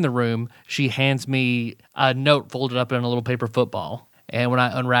finally get in the room, she hands me a note folded up in a little paper football. And when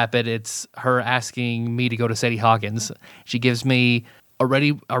I unwrap it, it's her asking me to go to Sadie Hawkins. She gives me a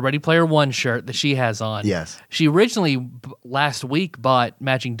Ready Player One shirt that she has on. Yes. She originally last week bought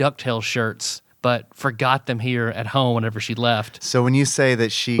matching DuckTales shirts, but forgot them here at home whenever she left. So when you say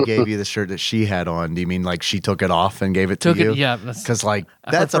that she gave you the shirt that she had on, do you mean like she took it off and gave it to you? Yeah. Because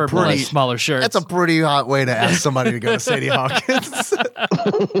that's a pretty smaller shirt. That's a pretty hot way to ask somebody to go to Sadie Hawkins.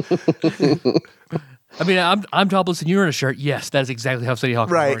 I'm topless and you're in a shirt. Yes, that is exactly how Sadie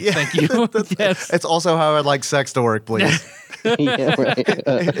Hawkins works. Yeah. Thank you. Yes. It's also how I'd like sex to work, please. Yeah,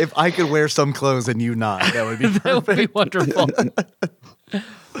 right. If I could wear some clothes and you not, that would be perfect. That would be wonderful.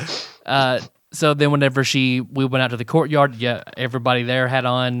 So then whenever we went out to the courtyard, everybody there had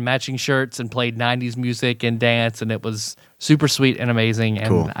on matching shirts and played 90s music and dance, and it was super sweet and amazing. And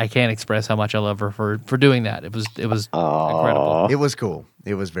cool. I can't express how much I love her for doing that. It was incredible. It was cool.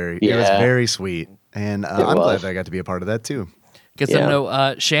 It was very sweet. And I'm glad I got to be a part of that too. Because I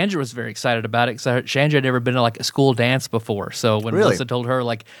know Chandra was very excited about it, because Chandra had never been to like a school dance before. So when Melissa told her,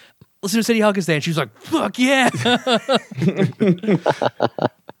 like, let's do a Sadie Hawkins dance, she was like, fuck yeah.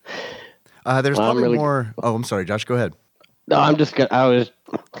 There's probably more. Oh, I'm sorry, Josh. Go ahead. No, I was just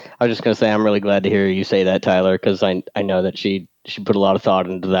gonna say I'm really glad to hear you say that, Tyler, because I know that she put a lot of thought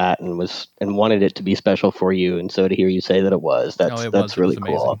into that and wanted it to be special for you, and so to hear you say that it was really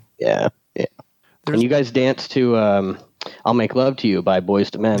cool. Yeah. And you guys danced to "I'll Make Love to You" by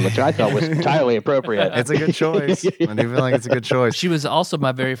Boyz II Men, which I thought was entirely appropriate. It's a good choice. I do feel like it's a good choice. She was also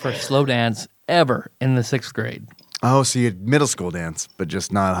my very first slow dance ever in the 6th grade. Oh, so you had middle school dance, but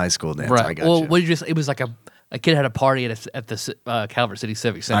just not high school dance. Right. I got Well, you. what you just, it was like a kid had a party at the Calvert City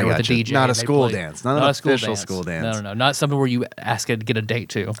Civic Center I with a got you. DJ. Not a and they school played- dance. Not an official school dance. No. Not something where you ask it to get a date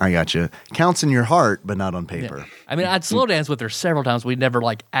to. I got you. Counts in your heart, but not on paper. I mean, I'd slow dance with her several times. We never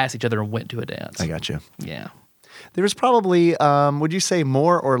like asked each other and went to a dance. I got you. Yeah. There was probably, would you say,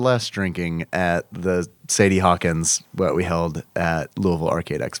 more or less drinking at the Sadie Hawkins, what we held at Louisville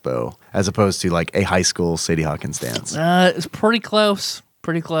Arcade Expo, as opposed to like a high school Sadie Hawkins dance? It's pretty close.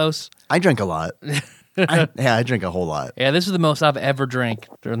 Pretty close. I drank a lot. I drink a whole lot. Yeah, this is the most I've ever drank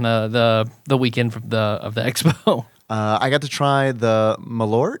during the weekend of the expo. I got to try the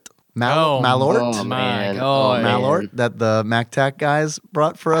Malort. Malort? Oh, man. Malort that the MacTac guys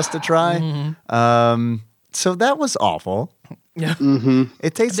brought for us to try. So that was awful. Yeah.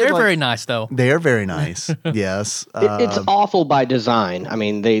 It tasted They're like, very nice, though. They are very nice. Yes. It's awful by design. I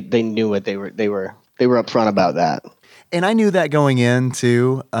mean, they knew what they were upfront about that. And I knew that going in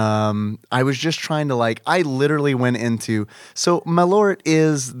too. I was just trying to I literally went into, so Malort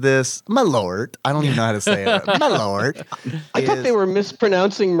is this, Malort, I don't even know how to say it. Malort. I thought they were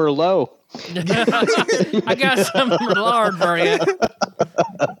mispronouncing Merlot. I got some Merlot for you.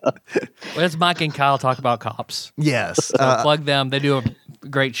 Let's Mike and Kyle talk about cops. Yes. Plug them. They do a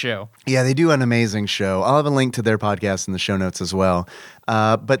great show. Yeah, they do an amazing show. I'll have a link to their podcast in the show notes as well.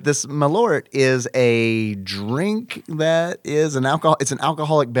 But this Malort is a drink that is it's an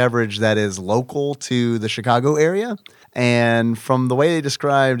alcoholic beverage that is local to the Chicago area. And from the way they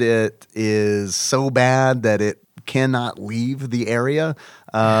described it, is so bad that it cannot leave the area.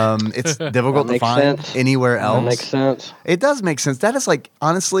 It's difficult to find anywhere else. That makes sense. It does make sense. That is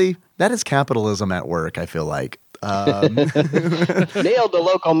honestly, that is capitalism at work, I feel like. Nailed the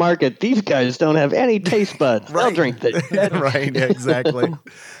local market. These guys don't have any taste buds. They'll drink this. Right, exactly.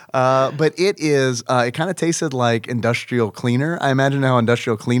 But it is, it kind of tasted like industrial cleaner. I imagine how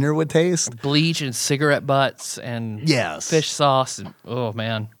industrial cleaner would taste. Bleach and cigarette butts and Yes. fish sauce. And, oh,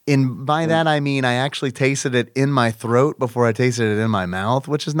 man. And by that, I mean I actually tasted it in my throat before I tasted it in my mouth,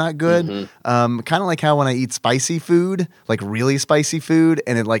 which is not good. Kind of like how when I eat spicy food, like really spicy food,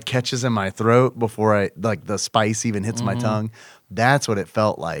 and it catches in my throat before the spice even hits my tongue. That's what it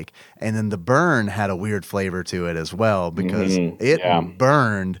felt like. And then the burn had a weird flavor to it as well because it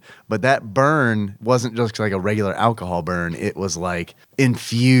burned, but that burn wasn't just like a regular alcohol burn. It was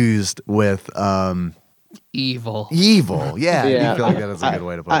infused with Evil. Yeah, I feel like that is a good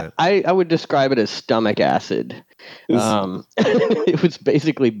way to put it. I would describe it as stomach acid. It was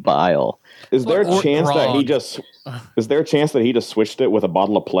basically bile. Is there a Or chance that grog. he just? Is there a chance that he just switched it with a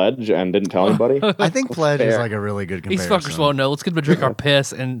bottle of Pledge and didn't tell anybody? I think Pledge is Fair. a really good These comparison. fuckers won't know. Let's get them to drink our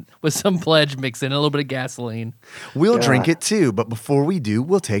piss and with some Pledge mixed in, a little bit of gasoline. We'll drink it too, but before we do,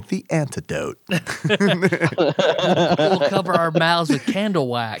 we'll take the antidote. We'll cover our mouths with candle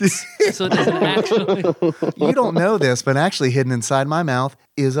wax so it doesn't actually. You don't know this, but actually hidden inside my mouth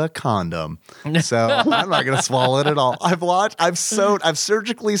is a condom. So I'm not going to swallow it at all. I've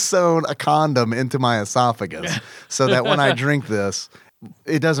surgically sewn a condom into my esophagus so that when I drink this,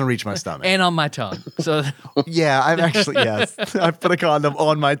 it doesn't reach my stomach. And on my tongue. So Yeah, I've put a condom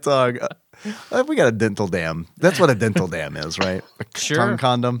on my tongue. We got a dental dam. That's what a dental dam is, right? A Sure. tongue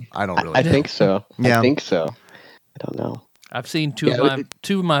condom. I don't really. I think so. Yeah. I think so. I don't know. I've seen two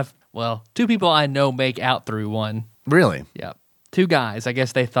people I know make out through one. Really. Yep. Two guys. I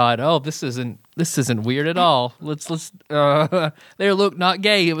guess they thought, oh, this isn't weird at all. Let's there, look, not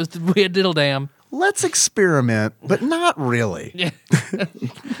gay. It was we had diddle dam. Let's experiment, but not really.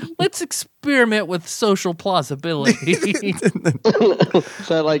 Let's experiment with social plausibility.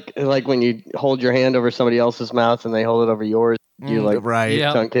 So like when you hold your hand over somebody else's mouth and they hold it over yours, you Right.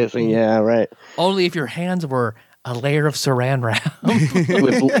 Yeah. tongue kissing. Yeah, right. Only if your hands were a layer of saran wrap.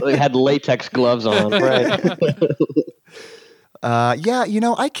 They had latex gloves on. Right.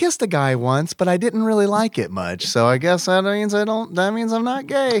 I kissed a guy once, but I didn't really like it much. So I guess that means I'm not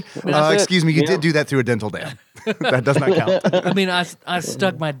gay. Excuse me, you did do that through a dental dam. That does not count. I mean, I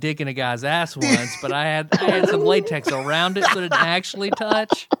stuck my dick in a guy's ass once, but I had some latex around it so it didn't actually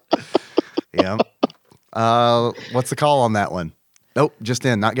touch. Yeah. What's the call on that one? Nope, just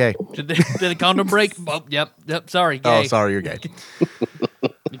in, not gay. Did the condom break? Oh, yep, sorry, gay. Oh, sorry, you're gay.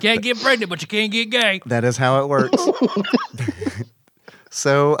 You can't get pregnant, but you can't get gay. That is how it works.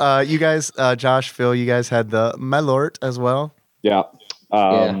 So, you guys, Josh, Phil, you guys had the Malort as well. Yeah.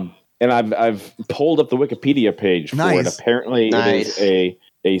 And I've pulled up the Wikipedia page for it. Nice. Apparently, it is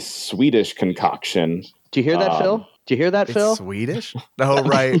a Swedish concoction. Do you hear that, Phil? Do you hear that, It's Phil? Swedish? Oh,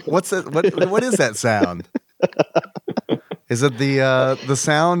 right. What's it? What is that sound? Is it the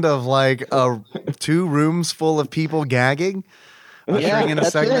sound of like a 2 rooms full of people gagging. Yeah, In a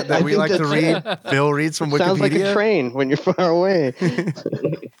that's segment it. that I we think like to that's read. it. Phil reads from Wikipedia. Sounds like a train when you're far away.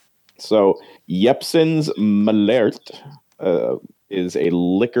 So Jepsen's Malert is a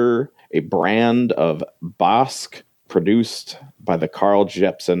liquor, a brand of Basque produced by the Carl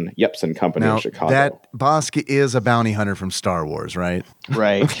Jepsen Company Now, in Chicago. that Bosque is a bounty hunter from Star Wars, right?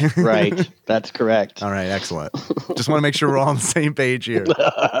 Right. That's correct. All right, excellent. Just want to make sure we're all on the same page here.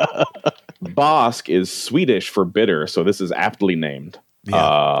 Basque is Swedish for bitter, so this is aptly named.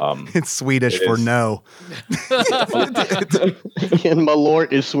 Yeah. It's Swedish for no. And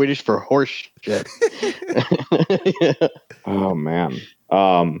Malort is Swedish for horse shit. Oh, man.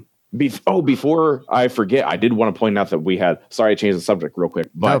 Before I forget, I did want to point out that we had, sorry, I changed the subject real quick,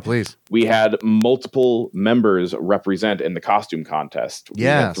 but No, please. We had multiple members represent in the costume contest. We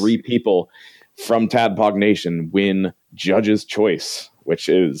had 3 people from TADPOG Nation win Judge's Choice, which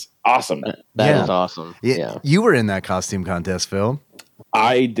is awesome. That is awesome. Yeah. You were in that costume contest, Phil.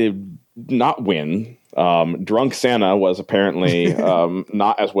 I did not win. Drunk Santa was apparently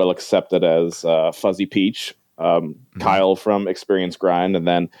not as well accepted as Fuzzy Peach. Kyle from Experience Grind, and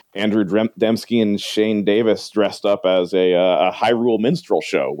then Andrew Dembski and Shane Davis dressed up as a Hyrule minstrel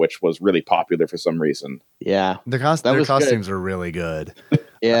show, which was really popular for some reason. Yeah. Their costumes are really good.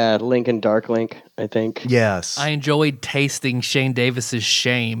 Yeah, Link and Dark Link, I think. Yes. I enjoyed tasting Shane Davis's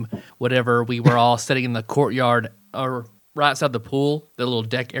shame whenever we were all sitting in the courtyard or right outside the pool, the little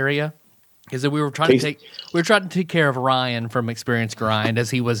deck area. Because we were trying to take care of Ryan from Experience Grind as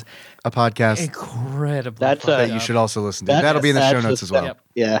he was a podcast incredibly. That you should also listen to. That'll be in the show notes as well. Yep.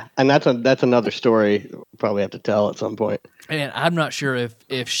 Yeah, and that's another story we'll probably have to tell at some point. And I'm not sure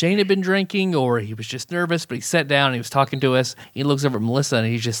if Shane had been drinking or he was just nervous, but he sat down and he was talking to us. He looks over at Melissa and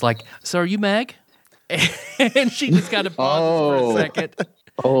he's just like, "So are you Meg?" And she just kind of pauses for a second.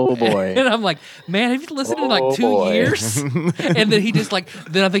 Oh boy! And I'm like, man, have you listened in like 2 years? And then he just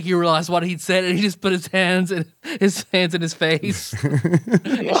then I think he realized what he'd said, and he just put his hands in his face. And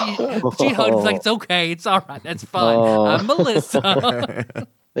she hugged, like, it's okay, it's all right, that's fine. I'm Melissa.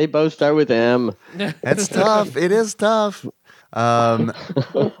 They both start with M. That's tough. It is tough. Bubba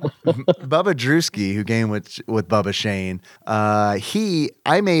Drewski, who came with Bubba Shane,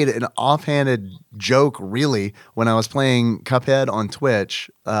 I made an offhanded joke, really, when I was playing Cuphead on Twitch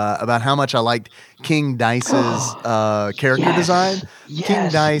about how much I liked King Dice's character design. King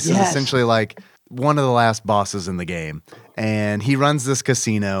Dice is essentially like one of the last bosses in the game, and he runs this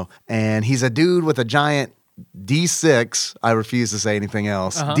casino, and he's a dude with a giant D6, I refuse to say anything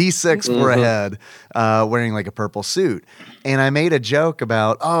else, D6 for a head, wearing like a purple suit. And I made a joke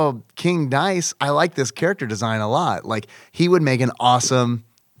about, King Dice, I like this character design a lot. Like, he would make an awesome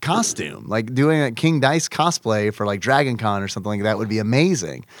costume. Like, doing a King Dice cosplay for like Dragon Con or something like that would be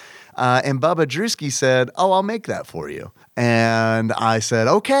amazing. And Bubba Drewski said, I'll make that for you. And I said,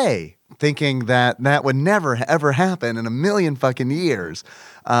 okay, thinking that would never, ever happen in a million fucking years.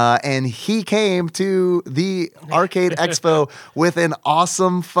 And he came to the Arcade Expo with an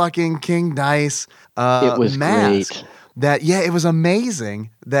awesome fucking King Dice it was mask. Great. It was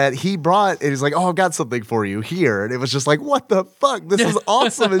amazing that he brought. It was like, I've got something for you here, and it was just like, what the fuck? This is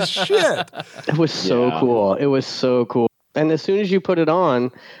awesome as shit. It was so cool. It was so cool. And as soon as you put it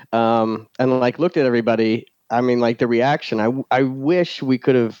on, and like looked at everybody, I mean, like the reaction. I wish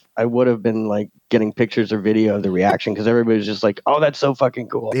I would have been like getting pictures or video of the reaction, because everybody was just like, "Oh, that's so fucking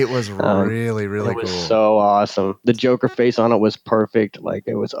cool." It was really, really cool. It was so awesome. The Joker face on it was perfect. Like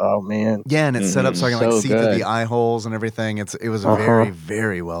it was, oh man. Yeah, and it's set up so I can like see good. through the eye holes and everything. It was very,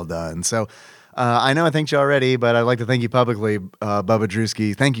 very well done. So. I know I thanked you already, but I'd like to thank you publicly, Bubba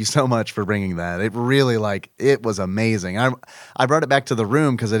Drewski. Thank you so much for bringing that. It really, it was amazing. I brought it back to the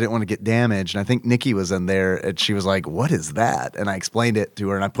room because I didn't want to get damaged, and I think Nikki was in there, and she was like, what is that? And I explained it to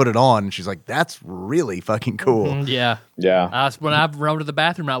her, and I put it on, and she's like, that's really fucking cool. Yeah. When I rode to the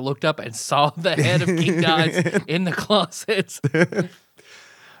bathroom, I looked up and saw the head of King Dice in the closets.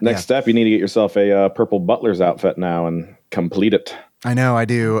 Next step, you need to get yourself a purple butler's outfit now and complete it. I know, I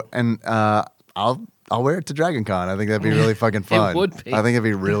do. And I'll wear it to Dragon Con. I think that'd be really fucking fun. It would be. I think it'd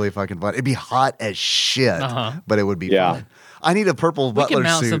be really fucking fun. It'd be hot as shit, but it would be fun. I need a purple butler suit. We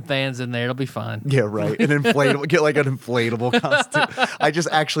can mount some fans in there. It'll be fun. Yeah, right. An inflatable. Get like an inflatable costume. I just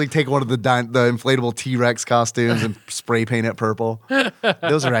actually take one of the inflatable T-Rex costumes and spray paint it purple.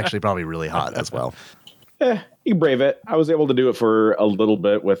 Those are actually probably really hot as well. You brave it. I was able to do it for a little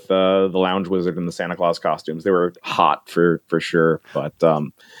bit with the Lounge Wizard and the Santa Claus costumes. They were hot for sure, but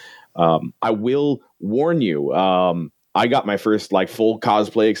I will warn you. I got my first full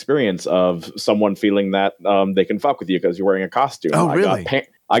cosplay experience of someone feeling that they can fuck with you because you're wearing a costume. Oh, really?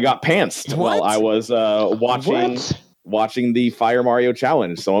 I got pantsed while I was watching the Fire Mario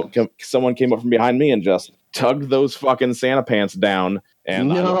challenge. Someone came up from behind me and just tugged those fucking Santa pants down.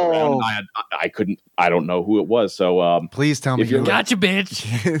 And I looked around. I couldn't. I don't know who it was. So please tell me you gotcha, bitch.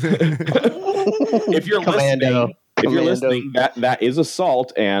 If you're listening, that is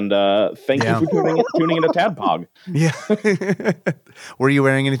assault. And thank you for tuning into TADPOG. Yeah. Were you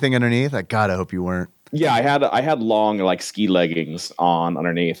wearing anything underneath? I hope you weren't. Yeah, I had long like ski leggings on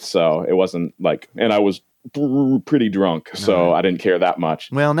underneath, so it wasn't like, and I was pretty drunk, so I didn't care that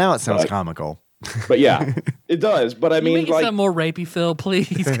much. Well, now it sounds comical. But yeah, it does. But I mean, make it sound more rapey, Phil,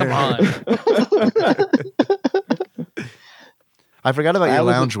 please. Come on. I forgot about your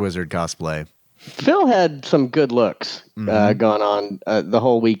Lounge Wizard cosplay. Phil had some good looks going on the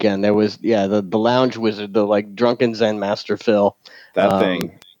whole weekend. There was the Lounge Wizard, the like drunken Zen Master Phil. That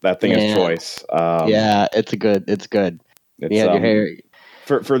thing is choice. It's good. It's your hair.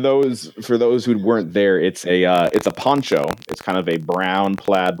 For those who weren't there, it's a poncho. It's kind of a brown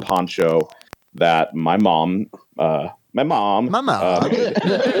plaid poncho that my mom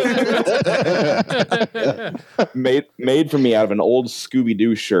made for me out of an old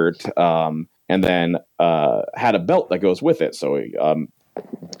Scooby-Doo shirt, and then had a belt that goes with it. So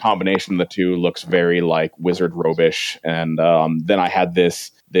combination of the two looks very like wizard robish. And then I had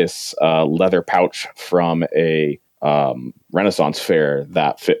this leather pouch from a Renaissance fair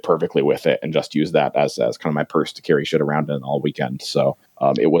that fit perfectly with it, and just used that as kind of my purse to carry shit around in all weekend. So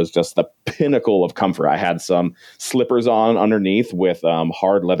it was just the pinnacle of comfort. I had some slippers on underneath with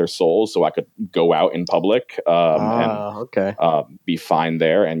hard leather soles, so I could go out in public and be fine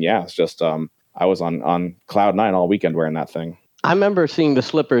there. And yeah, it's just I was on cloud nine all weekend wearing that thing. I remember seeing the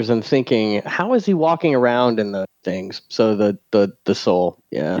slippers and thinking, how is he walking around in the things? So the sole,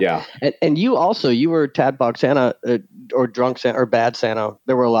 yeah. And you were Tadpog Santa or drunk Santa or bad Santa.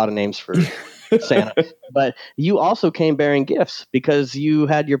 There were a lot of names for Santa, but you also came bearing gifts because you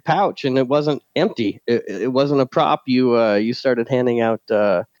had your pouch and it wasn't empty. It wasn't a prop. You started handing out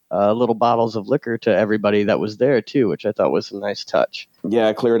little bottles of liquor to everybody that was there too, which I thought was a nice touch. Yeah,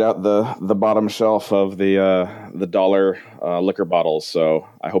 I cleared out the bottom shelf of the dollar liquor bottles. So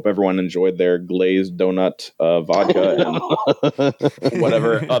I hope everyone enjoyed their glazed donut vodka and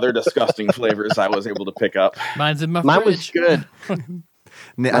whatever other disgusting flavors I was able to pick up. Mine's in my Mine fridge. was good.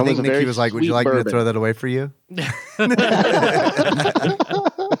 I think Nikki was like, "Would you like me to throw that away for you?"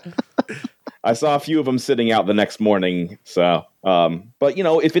 I saw a few of them sitting out the next morning. So, but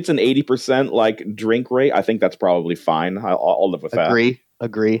if it's an 80% like drink rate, I think that's probably fine. I'll live with that.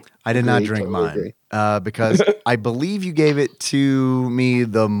 Agree. I did not drink mine because I believe you gave it to me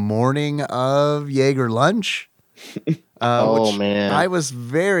the morning of Jager Lunch. Which man, I was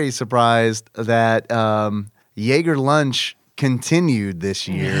very surprised that Jager Lunch continued this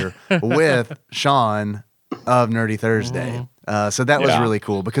year with Sean of Nerdy Thursday. So that was really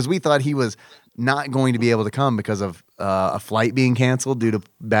cool because we thought he was not going to be able to come because of a flight being canceled due to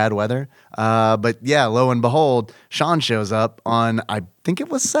bad weather. But yeah, lo and behold, Sean shows up on, I think it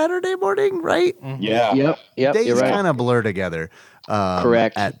was Saturday morning, right? Mm-hmm. Yeah. Yep. Days right. kind of blur together.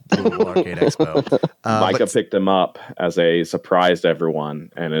 Correct. At Louisville Arcade Expo. Micah picked him up as a surprise to everyone,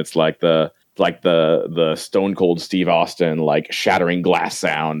 and it's like the Stone Cold Steve Austin like shattering glass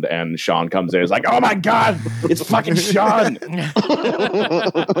sound, and Sean comes in. It's like, oh my god, it's fucking Sean.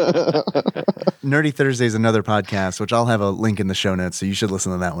 Nerdy Thursday is another podcast, which I'll have a link in the show notes, so you should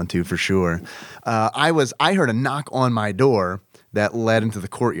listen to that one too for sure. I heard a knock on my door that led into the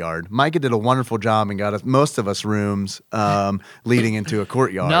courtyard. Micah did a wonderful job and got most of us rooms leading into a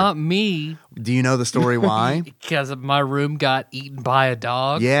courtyard. Not me. Do you know the story why? Because my room got eaten by a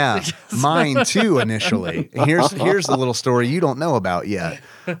dog. Yeah, mine too initially. Here's the little story you don't know about yet.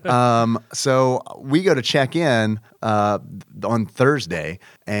 So we go to check in on Thursday,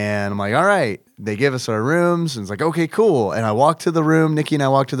 and I'm like, all right. They give us our rooms, and it's like, okay, cool. And I walk to the room. Nikki and I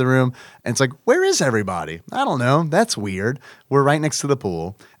walk to the room, and it's like, where is everybody? I don't know. That's weird. We're right next to the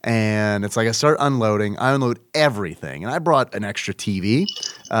pool, and it's like I start unloading. I unload everything, and I brought an extra TV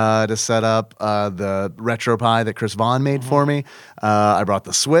to set up the RetroPie that Chris Vaughn made for me. I brought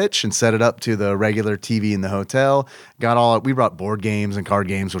the Switch and set it up to the regular TV in the hotel. We brought board games and card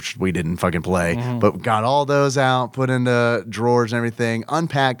games, which we didn't fucking play, but got all those out, put into drawers and everything,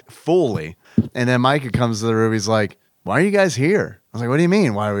 unpacked fully. And then Micah comes to the room. He's like, why are you guys here? I was like, what do you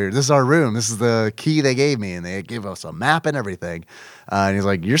mean? Why are we here? This is our room. This is the key they gave me. And they gave us a map and everything. And he's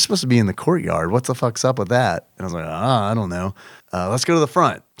like, you're supposed to be in the courtyard. What the fuck's up with that? And I was like, I don't know. Let's go to the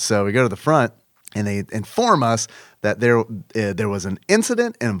front. So we go to the front. and they inform us that there was an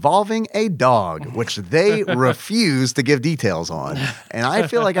incident involving a dog, which they refused to give details on. And I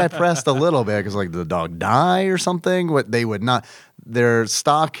feel like I pressed a little bit because, like, did the dog die or something? What they would not. Their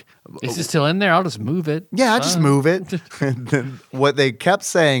stock. Is it still in there? I'll just move it. Yeah, I just move it. And then what they kept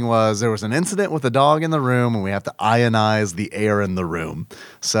saying was there was an incident with a dog in the room, and we have to ionize the air in the room.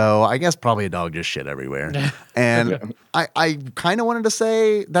 So I guess probably a dog just shit everywhere. And I kind of wanted to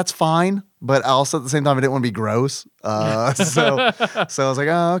say that's fine, but also at the same time I didn't want to be gross. So I was like,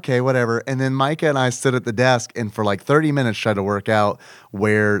 oh, okay, whatever. And then Micah and I stood at the desk and for like 30 minutes tried to work out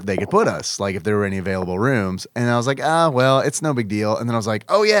where they could put us, like if there were any available rooms. And I was like, well, it's no big deal. And then I was like,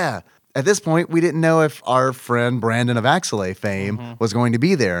 oh yeah. At this point, we didn't know if our friend Brandon of Axelay fame was going to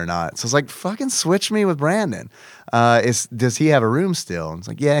be there or not. So it's like, fucking switch me with Brandon. Does he have a room still? And it's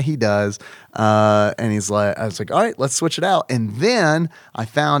like, yeah, he does. And he's like, I was like, all right, let's switch it out. And then I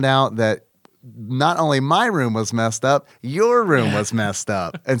found out that not only my room was messed up, your room was messed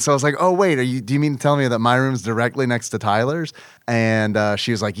up. And so I was like, oh, wait, do you mean to tell me that my room's directly next to Tyler's? And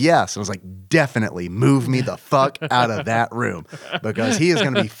she was like, yes. And I was like, definitely move me the fuck out of that room because he is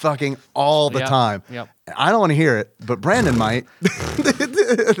going to be fucking all the time. Yep. I don't want to hear it, but Brandon might.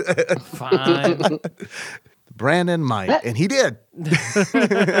 Fine. Brandon might, and he did.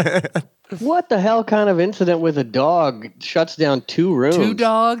 What the hell kind of incident with a dog shuts down 2 rooms? 2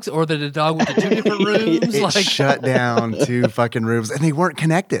 dogs, or the dog with the 2 different rooms? It shut down 2 fucking rooms, and they weren't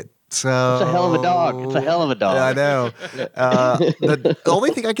connected. So it's a hell of a dog. It's a hell of a dog. Yeah, I know. The only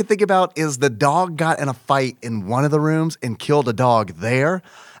thing I could think about is the dog got in a fight in one of the rooms and killed a dog there.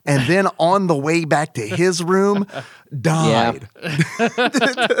 And then on the way back to his room, died.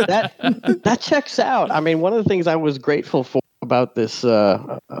 Yeah. that checks out. I mean, one of the things I was grateful for about this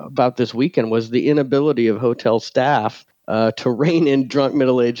weekend was the inability of hotel staff to rein in drunk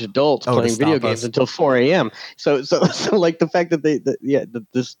middle-aged adults playing video games until 4 a.m. So like the fact that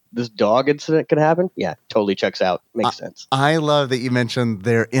this dog incident could happen, yeah, totally checks out. Makes sense. I love that you mentioned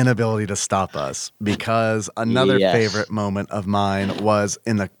their inability to stop us because another favorite moment of mine was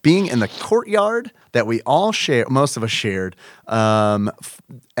being in the courtyard that we all share, most of us shared,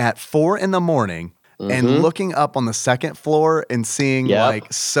 at 4 a.m. And looking up on the second floor and seeing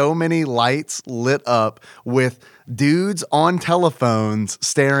like so many lights lit up with dudes on telephones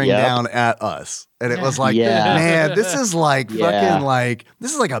staring down at us. And it was like, man, this is like fucking like,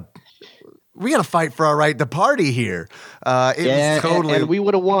 this is like we got to fight for our right to party here. It was totally. And we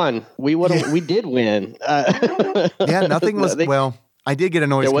would have won. We did win. Nothing was, I did get a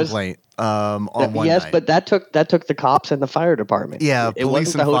noise complaint on one night. Yes, but that took the cops and the fire department. Yeah,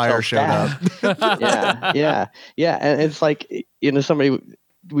 police and fire showed up. Yeah. And it's like, somebody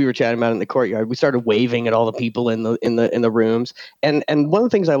we were chatting about in the courtyard. We started waving at all the people in the rooms. And one of the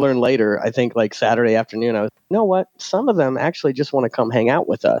things I learned later, I think like Saturday afternoon, I was, you know what? Some of them actually just want to come hang out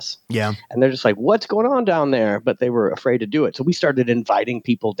with us. Yeah. And they're just like, what's going on down there? But they were afraid to do it. So we started inviting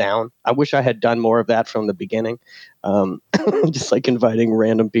people down. I wish I had done more of that from the beginning. Just like inviting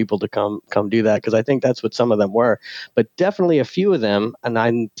random people to come do that, because I think that's what some of them were. But definitely a few of them, and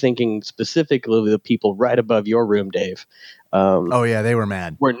I'm thinking specifically of the people right above your room, Dave. They were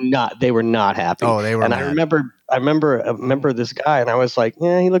mad. They were not happy. Oh, they were and mad. I remember this guy, and I was like,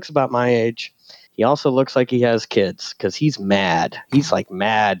 yeah, he looks about my age. He also looks like he has kids because he's mad. He's like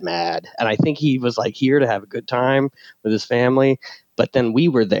mad. And I think he was like here to have a good time with his family. But then we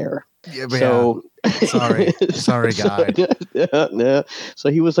were there. Yeah, so sorry, guy. So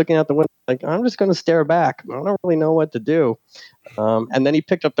he was looking out the window like, I'm just going to stare back. I don't really know what to do. And then he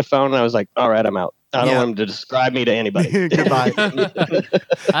picked up the phone, and I was like, all right, I'm out. I don't want him to describe me to anybody. Goodbye.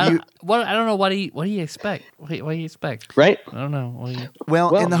 I don't know. What do you expect? What do you expect? Right? I don't know.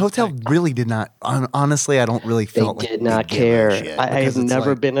 And the hotel really did not. Honestly, I don't really feel they did not care. I have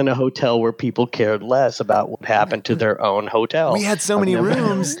never been in a hotel where people cared less about what happened to their own hotel. We had so many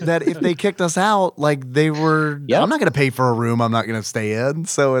rooms that if they kicked us out, like they were. I'm not going to pay for a room I'm not going to stay in.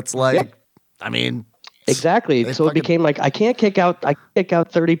 So it's like, I mean. Exactly. So it became like I can't kick out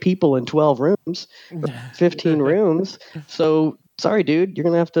 30 people in 12 rooms, 15 rooms. So sorry, dude, you're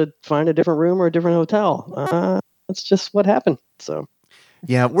gonna have to find a different room or a different hotel. That's just what happened. So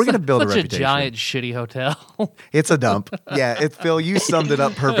yeah, we're gonna build a reputation. Such a giant shitty hotel. It's a dump. Yeah, Phil, you summed it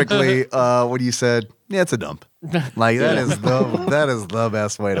up perfectly when you said, yeah, it's a dump. Like that is the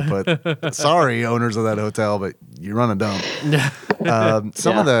best way to put. Sorry, owners of that hotel, but you run a dump.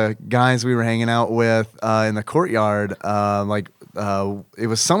 Some of the guys we were hanging out with in the courtyard, it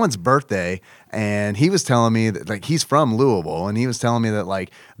was someone's birthday, and he was telling me that like he's from Louisville, and he was telling me that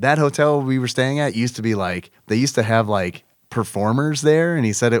like that hotel we were staying at used to be like they used to have like performers there, and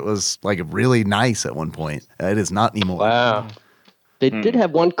he said it was like really nice at one point. It is not anymore. Wow. They did have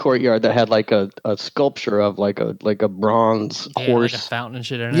one courtyard that had like a sculpture of like a bronze horse. Like a fountain and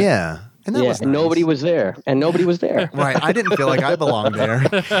shit in it. Yeah. And that was nice. And nobody was there. Right. I didn't feel like I belonged there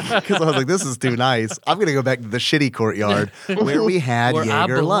because I was like, this is too nice. I'm going to go back to the shitty courtyard where we had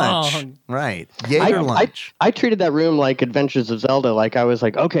Jager Lunch. Right. Jager Lunch. I treated that room like Adventures of Zelda. Like I was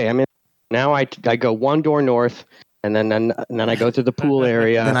like, okay, I'm in. Now I go one door north. And then I go through the pool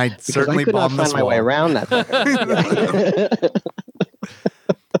area. Then I certainly could not find my way around that.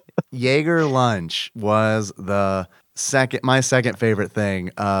 Jager Lunch was my second favorite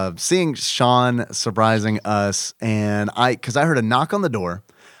thing. Seeing Sean surprising us, and because I heard a knock on the door.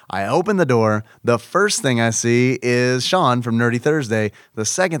 I open the door. The first thing I see is Sean from Nerdy Thursday. The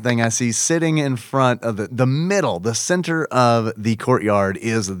second thing I see sitting in front of the center of the courtyard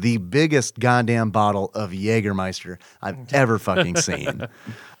is the biggest goddamn bottle of Jägermeister I've ever fucking seen.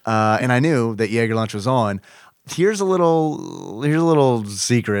 And I knew that Jager Lunch was on. Here's a little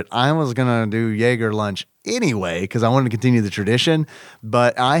secret. I was gonna do Jager Lunch anyway because I wanted to continue the tradition,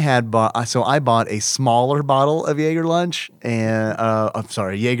 but I bought a smaller bottle of Jager Lunch and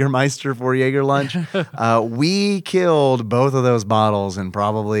Jägermeister for Jager Lunch. We killed both of those bottles in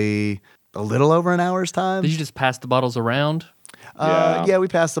probably a little over an hour's time. Did you just pass the bottles around? Yeah, we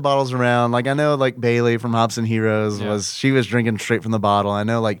passed the bottles around. Like I know, like Bailey from Hobson Heroes was drinking straight from the bottle. I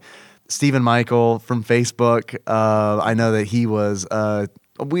know, like Stephen Michael from Facebook. I know that he was.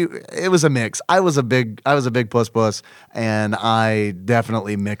 It was a mix. I was a big puss, and I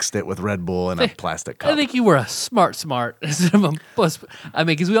definitely mixed it with Red Bull in a plastic cup. I think you were a smart instead of a puss. I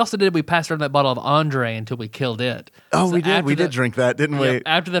mean, because we passed around that bottle of Andre until we killed it. Oh, so we did drink that, didn't we?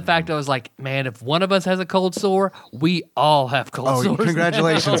 After the fact, I was like, man, if one of us has a cold sore, we all have cold sores.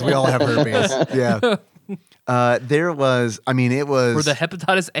 Congratulations, we all have herpes. Yeah. It was. We're the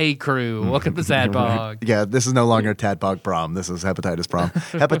Hepatitis A crew. Welcome to TADPOG. Yeah, this is no longer TADPOG Prom. This is Hepatitis Prom.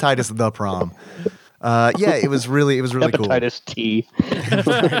 Hepatitis the Prom. It was really cool. Hepatitis T.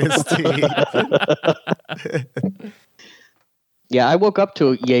 Yeah, I woke up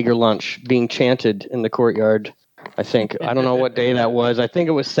to Jager Lunch being chanted in the courtyard. I think. I don't know what day that was. I think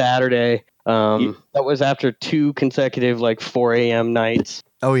it was Saturday. That was after 2 consecutive 4 a.m. nights.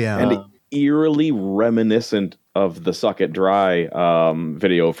 Oh yeah. And eerily reminiscent of the Suck It Dry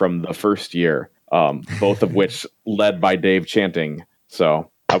video from the first year, both of which led by Dave chanting. So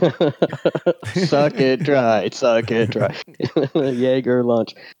suck it dry. Jager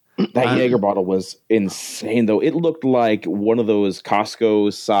Lunch. That Jaeger bottle was insane, though. It looked like one of those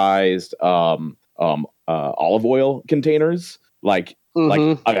Costco-sized olive oil containers, like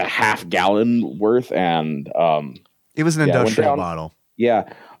a half gallon worth, and it was an industrial bottle.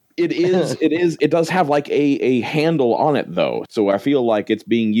 Yeah. It is. It does have like a handle on it, though, so I feel like it's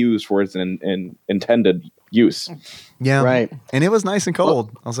being used for its intended use. Yeah, right. And it was nice and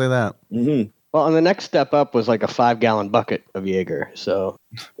cold. I'll say that. Mm-hmm. Well, and the next step up was like a 5-gallon bucket of Jaeger. So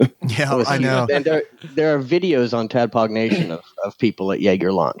yeah, I know. And there are videos on TADPOG Nation of people at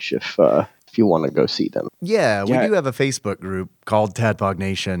Jager Lunch if you want to go see them. Yeah, we do have a Facebook group called TADPOG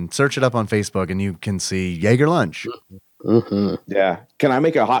Nation. Search it up on Facebook, and you can see Jager Lunch. Mm-hmm. Yeah. Can I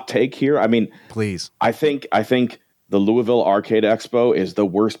make a hot take here? I mean, please. I think the Louisville Arcade Expo is the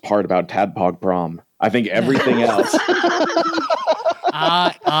worst part about TADPOG Prom. I think everything else.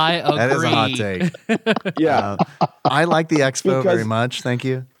 I agree. That is a hot take. Yeah. I like the expo very much. Thank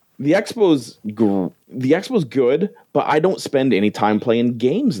you. The expo's good, but I don't spend any time playing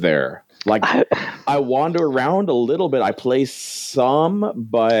games there. Like I wander around a little bit. I play some,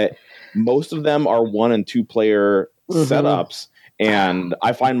 but most of them are 1 and 2 player setups, and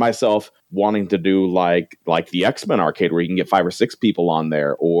I find myself wanting to do like the X-Men arcade where you can get 5 or 6 people on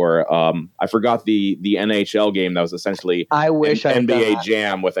there, or I forgot the NHL game that was essentially NBA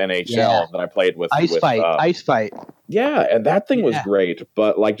Jam with NHL that I played with Ice Fight. Yeah, and that thing was great,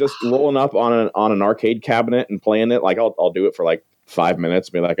 but like just rolling up on an arcade cabinet and playing it, like I'll do it for like 5 minutes,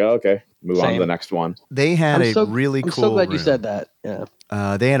 be like, oh, okay, move on to the next one. They had really cool. I'm so glad room. You said that. Yeah.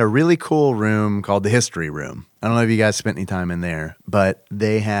 They had a really cool room called the History Room. I don't know if you guys spent any time in there, but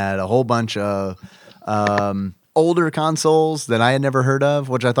they had a whole bunch of older consoles that I had never heard of,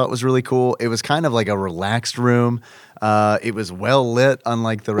 which I thought was really cool. It was kind of like a relaxed room. It was well lit,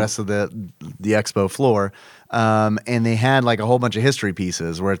 unlike the rest of the expo floor. And they had like a whole bunch of history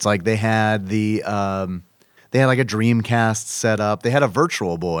pieces where it's like they had like a Dreamcast set up. They had a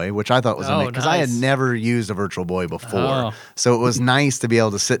Virtual Boy, which I thought was amazing because I had never used a Virtual Boy before. Oh. So it was nice to be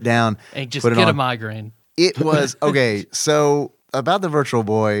able to sit down and just get a migraine. It was okay. So about the Virtual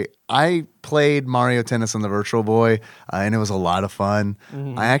Boy, I played Mario Tennis on the Virtual Boy, and it was a lot of fun.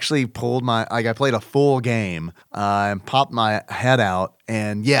 I actually I played a full game and popped my head out.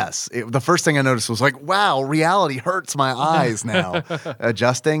 And yes, the first thing I noticed was like, wow, reality hurts my eyes now,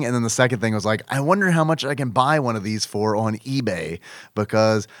 adjusting. And then the second thing was like, I wonder how much I can buy one of these for on eBay,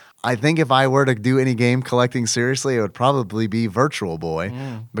 because I think if I were to do any game collecting seriously, it would probably be Virtual Boy,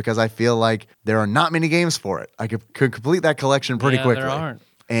 because I feel like there are not many games for it. I could complete that collection pretty quickly. There aren't.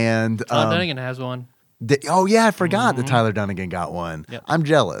 And Tyler Dunnigan has one. oh yeah, I forgot that Tyler Dunnigan got one. Yep. I'm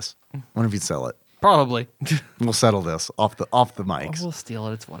jealous. Wonder if you'd sell it. Probably. We'll settle this off the mics. We'll steal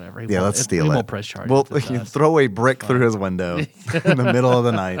it. It's whatever. Let's steal it. We'll press charges. We'll throw a brick through his window in the middle of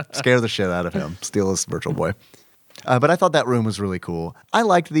the night, scare the shit out of him, steal his Virtual Boy. But I thought that room was really cool. I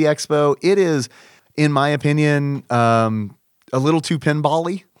liked the expo. It is, in my opinion, a little too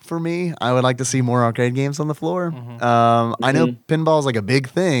pinball-y for me. I would like to see more arcade games on the floor. I know pinball is like a big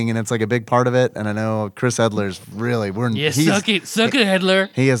thing, and it's like a big part of it. And I know Chris Edler's really suck it, Edler.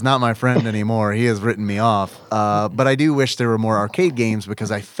 He is not my friend anymore. He has written me off. But I do wish there were more arcade games,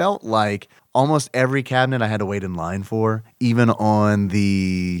 because I felt like almost every cabinet I had to wait in line for, even on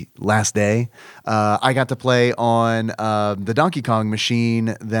the last day. I got to play on the Donkey Kong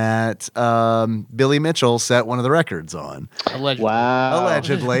machine that Billy Mitchell set one of the records on. Allegedly. Wow.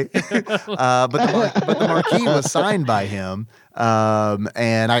 Allegedly. But the marquee was signed by him.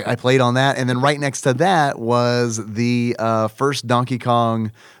 And I played on that. And then right next to that was the first Donkey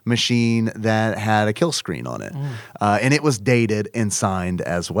Kong machine that had a kill screen on it. And it was dated and signed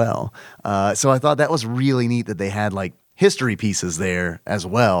as well. So I thought that was really neat that they had like history pieces there, as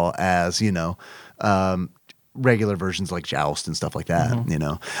well as, regular versions like Joust and stuff like that,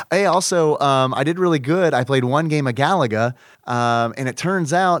 I also, I did really good. I played one game of Galaga, and it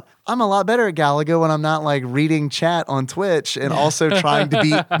turns out I'm a lot better at Galaga when I'm not like reading chat on Twitch and also trying to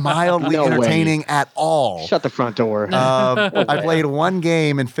be mildly entertaining at all. Shut the front door. I played one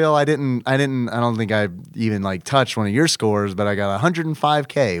game, and Phil, I don't think I even like touched one of your scores, but I got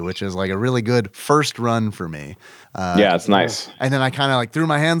 105K, which is like a really good first run for me. Yeah, it's nice. And then I kind of like threw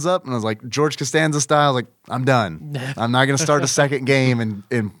my hands up and I was like, George Costanza style, like, I'm done. I'm not going to start a second game and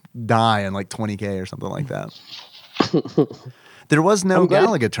die in like 20K or something like that. There was no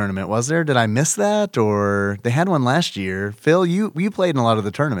Galaga tournament, was there? Did I miss that? Or they had one last year. Phil, you played in a lot of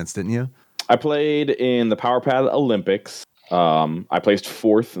the tournaments, didn't you? I played in the Power Pad Olympics. I placed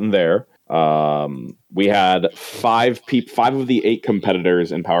fourth in there. We had five of the 8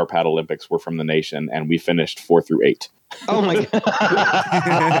 competitors in Power Pad Olympics were from the nation, and we finished 4 through 8. Oh my God.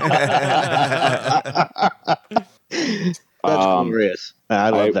 That's glorious. I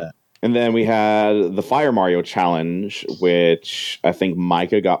love that. And then we had the Fire Mario Challenge, which I think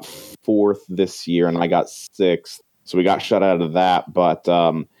Micah got 4th this year, and I got 6th. So we got shut out of that. But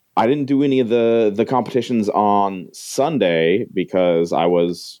I didn't do any of the competitions on Sunday because I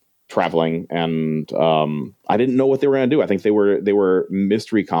was traveling, and I didn't know what they were going to do. I think they were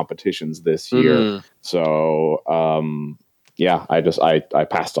mystery competitions this year. So I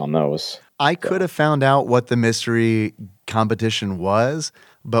passed on those. I could have found out what the mystery competition was,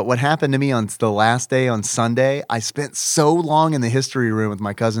 but what happened to me on the last day on Sunday, I spent so long in the history room with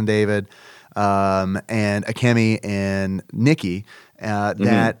my cousin David and Akemi and Nikki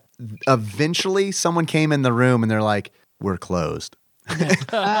that eventually someone came in the room and they're like, "We're closed." And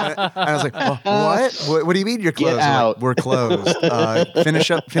I was like, what? What do you mean you're closed? Get out. Like, we're closed.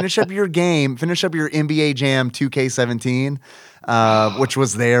 Finish up your game. Finish up your NBA Jam 2K17, which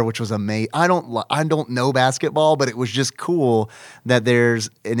was amazing. I don't know basketball, but it was just cool that there's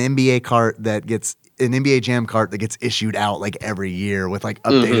an NBA Jam cart that gets issued out like every year with like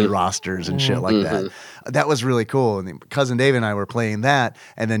updated rosters and shit like that. That was really cool. And cousin Dave and I were playing that,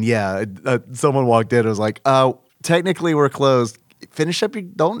 and then someone walked in and was like, technically we're closed. Finish up your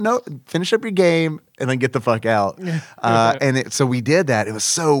game and then get the fuck out. So we did that. It was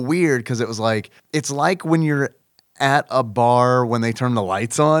so weird because it was like, it's like when you're at a bar when they turn the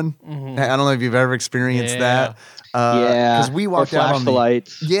lights on. I don't know if you've ever experienced that. Because we walked out on the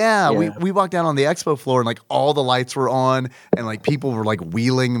lights. We walked out on the expo floor and like all the lights were on and like people were like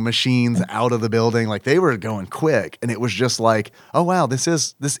wheeling machines out of the building. Like they were going quick, and it was just like, oh wow, this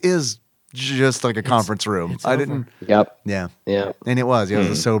is just like a conference room. I didn't. Yep. Yeah. Yeah. And it was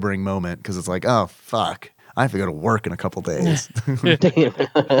a sobering moment because it's like, oh fuck, I have to go to work in a couple days.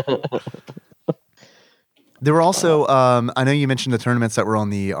 There were also, I know you mentioned the tournaments that were on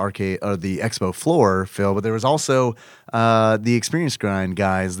the arcade or the expo floor, Phil, but there was also the Experience Grind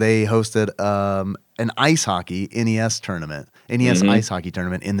guys. They hosted an ice hockey NES ice hockey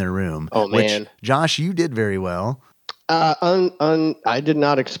tournament in their room. Oh man, which, Josh, you did very well. I did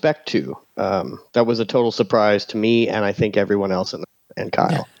not expect to. That was a total surprise to me, and I think everyone else and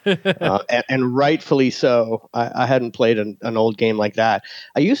Kyle, and rightfully so. I hadn't played an old game like that.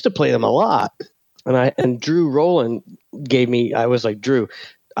 I used to play them a lot, and Drew Rowland gave me. I was like, Drew,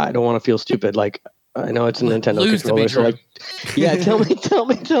 I don't want to feel stupid. Like, I know it's a Nintendo controller, so like, yeah, tell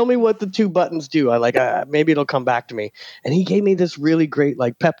me what the two buttons do. I like, maybe it'll come back to me. And he gave me this really great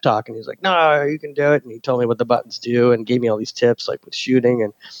like pep talk, and he's like, no, you can do it. And he told me what the buttons do, and gave me all these tips like with shooting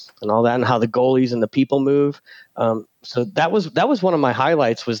and all that, and how the goalies and the people move. So that was one of my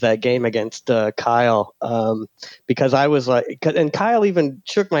highlights, was that game against Kyle, because I was like, and Kyle even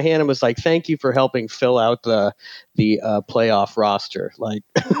shook my hand and was like, "Thank you for helping fill out the playoff roster." Like,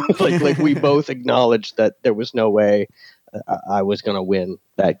 like we both acknowledged that there was no way I was going to win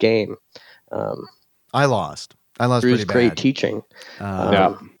that game. I lost. Drew's pretty bad. Great teaching.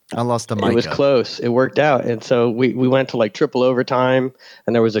 Yeah. I lost to Micah. It was close. It worked out. And so we went to like triple overtime,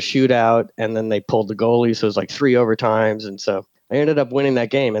 and there was a shootout, and then they pulled the goalie. So it was like 3 overtimes. And so I ended up winning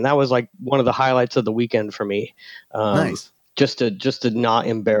that game. And that was like one of the highlights of the weekend for me. Nice. Just to not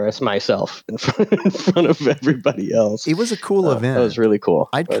embarrass myself in front of everybody else. It was a cool event. That was really cool.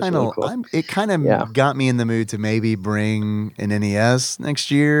 It kind of got me in the mood to maybe bring an NES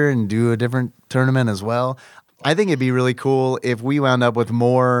next year and do a different tournament as well. I think it'd be really cool if we wound up with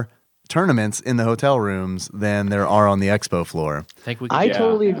more tournaments in the hotel rooms than there are on the expo floor. I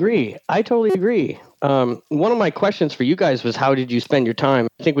totally agree. One of my questions for you guys was, how did you spend your time?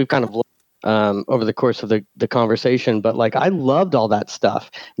 I think we've kind of over the course of the conversation, but like I loved all that stuff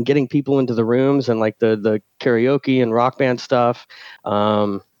and getting people into the rooms and like the karaoke and rock band stuff.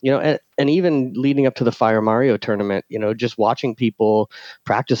 And even leading up to the Fire Mario tournament, just watching people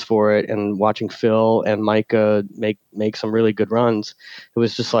practice for it and watching Phil and Micah make some really good runs. It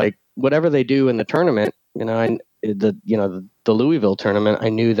was just like whatever they do in the tournament, the Louisville tournament, I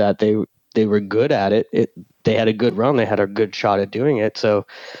knew that they were good at it. They had a good run. They had a good shot at doing it. So,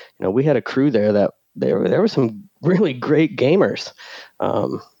 we had a crew there that there were some really great gamers.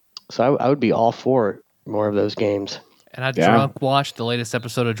 So I would be all for more of those games. And I drunk watched the latest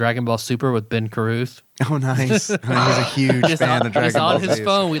episode of Dragon Ball Super with Ben Caruth. Oh, nice. He's a huge fan of Dragon Ball. He's on his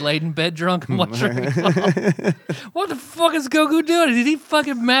phone. We laid in bed drunk and watched Dragon Ball. What the fuck is Goku doing? Did he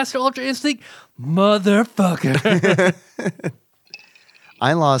fucking master Ultra Instinct? Motherfucker.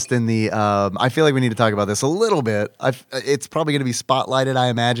 I lost in the, I feel like we need to talk about this a little bit. It's probably going to be spotlighted, I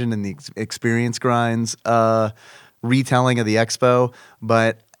imagine, in the experience grinds retelling of the expo.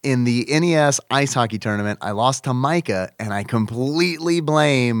 But in the NES ice hockey tournament, I lost to Micah, and I completely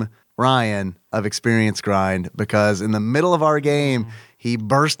blame Ryan of Experience Grind because in the middle of our game, he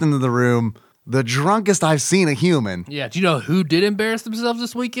burst into the room, the drunkest I've seen a human. Yeah, do you know who did embarrass themselves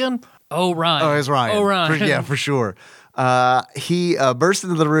this weekend? Ryan. Oh, it was Ryan. Ryan. For sure. He burst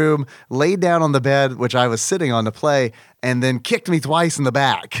into the room, laid down on the bed, which I was sitting on to play, and then kicked me twice in the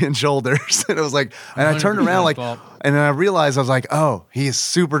back and shoulders. And it was like, and I turned around and then I realized, I was like, oh, he is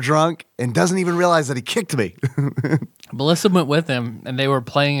super drunk and doesn't even realize that he kicked me. Melissa went with him, and they were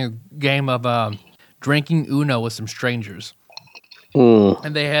playing a game of drinking Uno with some strangers.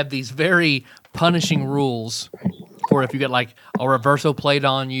 And they had these very punishing rules for if you get like a reverso plate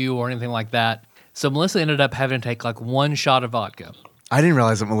on you or anything like that. So Melissa ended up having to take like 1 shot of vodka. I didn't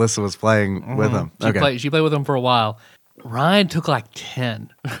realize that Melissa was playing with him. She played with him for a while. Ryan took like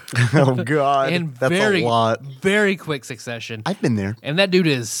 10. Oh, God. That's a lot. Very quick succession. I've been there. And that dude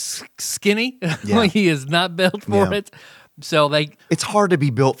is skinny. Yeah. Like he is not built for it. So it's hard to be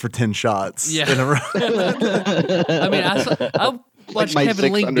built for 10 shots in a row. I mean, I watched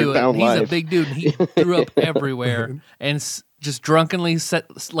Kevin Link do it. He's a big dude. And he threw up everywhere. And just drunkenly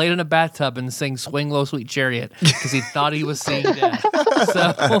laid in a bathtub and sang "Swing Low, Sweet Chariot" because he thought he was seeing death.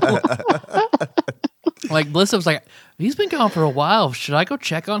 So, like Melissa was like, "He's been gone for a while. Should I go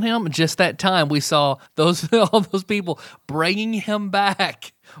check on him?" And just that time, we saw all those people bringing him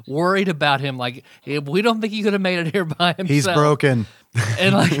back, worried about him. Like, we don't think he could have made it here by himself. He's broken.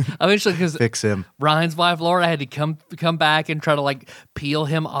 And like eventually, because fix him. Ryan's wife Laura had to come back and try to like peel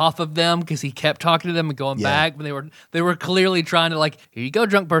him off of them because he kept talking to them and going back. But they were clearly trying to like, here you go,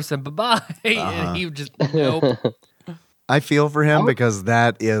 drunk person, bye bye. And he just nope. I feel for him because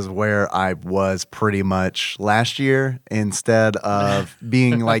that is where I was pretty much last year. Instead of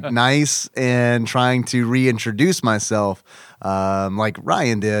being like nice and trying to reintroduce myself, like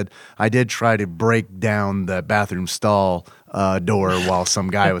Ryan did, I did try to break down the bathroom stall door while some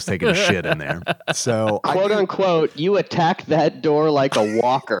guy was taking a shit in there. So, quote unquote, you attacked that door like a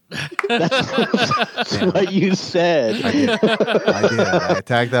walker. That's what you said. I did. I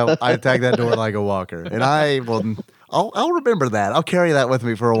attacked that door like a walker, and I'll remember that. I'll carry that with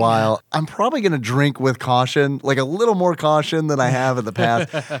me for a while. I'm probably going to drink with caution, like a little more caution than I have in the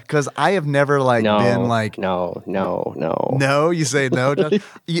past, because I have never been like no. No, you say no. Well, No,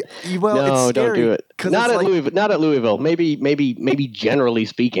 it's scary. don't do it. Not at Louisville. Not at Louisville. Maybe generally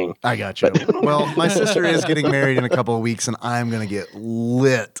speaking. I got you. Well, my sister is getting married in a couple of weeks, and I'm going to get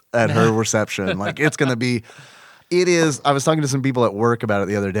lit at her reception. Like it's going to be. It is. I was talking to some people at work about it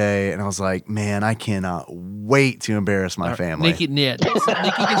the other day, and I was like, man, I cannot wait to embarrass my family. Nikki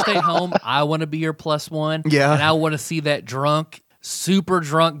can stay home. I want to be your plus one. Yeah. And I want to see that super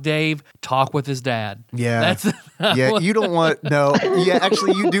drunk Dave talk with his dad. Yeah. You don't want, no. Yeah,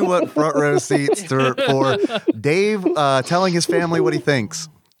 actually, you do want front row seats for Dave telling his family what he thinks.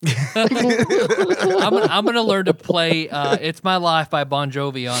 I'm gonna learn to play "It's My Life" by Bon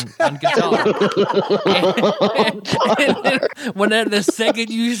Jovi on guitar. and when the second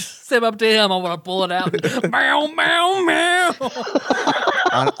you step up to him, I want to pull it out. Meow meow meow.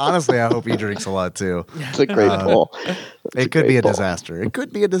 Honestly, I hope he drinks a lot too. It's a great pull. It could be a disaster. It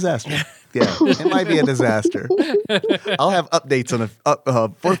could be a disaster. Yeah, it might be a disaster. I'll have updates on a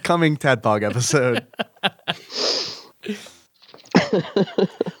forthcoming TADPOG episode.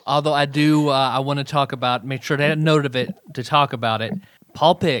 Although I do, I want to talk about, make sure to have a note of it to talk about it.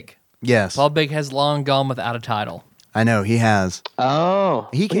 Paul Pig. Yes. Paul Pig has long gone without a title. I know, he has. Oh.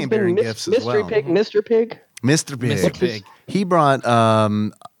 He came bearing gifts as well. Mr. Pig? Mr. Pig. He brought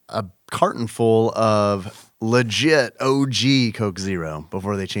a carton full of legit OG Coke Zero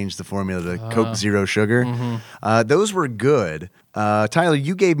before they changed the formula to Coke Zero Sugar. Mm-hmm. Those were good. Tyler,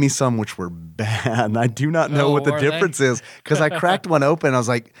 you gave me some which were bad. I do not know what the difference is because I cracked one open. I was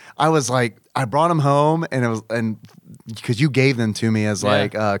like, I brought them home and because you gave them to me as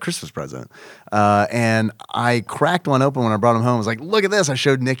like a Christmas present. And I cracked one open when I brought them home. I was like, look at this. I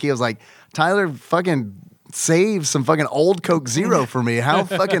showed Nikki. I was like, Tyler fucking save some fucking old Coke Zero for me. How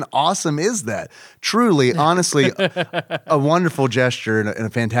fucking awesome is that? Truly, honestly, a wonderful gesture and a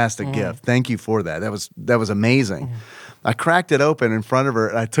fantastic gift. Thank you for that. That was amazing. I cracked it open in front of her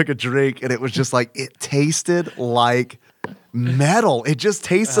and I took a drink and it was just like, it tasted like metal. It just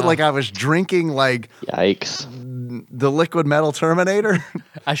tasted like I was drinking like yikes. The liquid metal Terminator.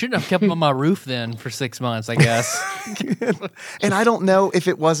 I shouldn't have kept them on my roof then for 6 months, I guess. And I don't know if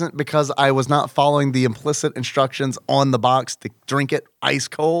it wasn't because I was not following the implicit instructions on the box to drink it ice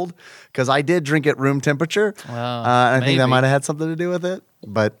cold, because I did drink it room temperature. I think that might have had something to do with it.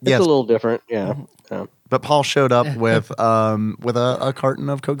 But it's a little different, yeah. But Paul showed up with a carton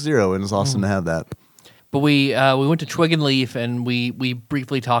of Coke Zero, and it was awesome to have that. But we went to Twig and Leaf, and we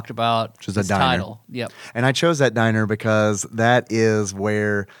briefly talked about the title. Yep. And I chose that diner because that is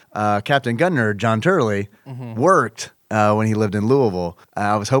where Captain Gunner, John Turley, worked when he lived in Louisville.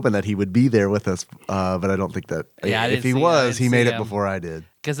 I was hoping that he would be there with us, but I don't think that. Yeah, if he was, he made it before I did.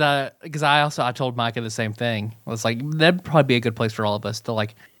 Because I told Micah the same thing. I was like, that'd probably be a good place for all of us to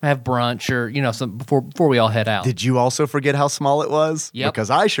like have brunch or some before we all head out. Did you also forget how small it was? Yep.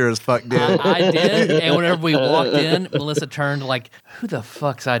 Because I sure as fuck did. I did. And whenever we walked in, Melissa turned like, "Who the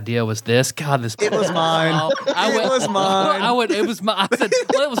fuck's idea was this? God, this." It was mine. It was mine. It was mine. I said,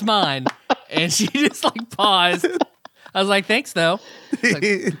 "Well, it was mine," and she just like paused. I was like, "Thanks, though."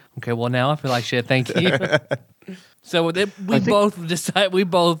 Like, okay, well now I feel like shit. Thank you. So we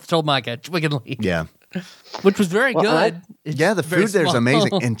both told Micah we can leave. Yeah, which was very good. The food there's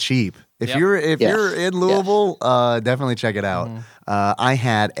amazing and cheap. If you're in Louisville, definitely check it out. I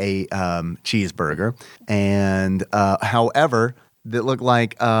had a cheeseburger, and however, that looked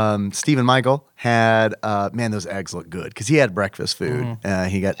like Stephen Michael had. Man, those eggs look good because he had breakfast food.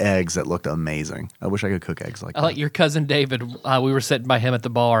 He got eggs that looked amazing. I wish I could cook eggs like that. Like your cousin David. We were sitting by him at the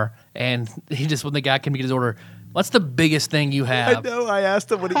bar, and he just when the guy came to get his order. What's the biggest thing you have? I know. I asked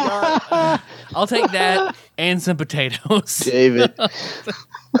him what he got. I'll take that and some potatoes. David.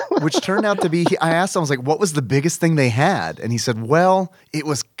 Which turned out to be, I asked him, I was like, what was the biggest thing they had? And he said, well, it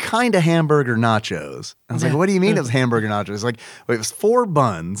was kind of hamburger nachos. I was like, what do you mean it was hamburger nachos? He's like, well, it was 4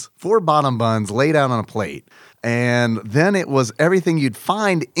 bottom buns laid out on a plate. And then it was everything you'd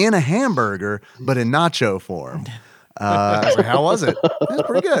find in a hamburger, but in nacho form. I was like, how was it? It was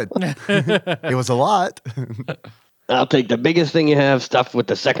pretty good. It was a lot. I'll take the biggest thing you have stuffed with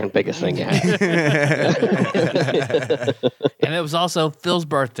the second biggest thing you have. And it was also Phil's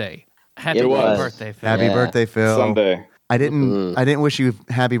birthday. Happy birthday, Phil. Happy birthday, Phil. Sunday. I didn't wish you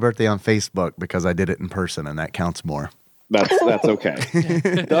happy birthday on Facebook because I did it in person, and that counts more. That's okay.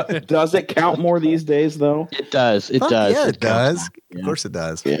 Does it count more these days, though? It does. It does. Yeah, it does. Yeah. Of course it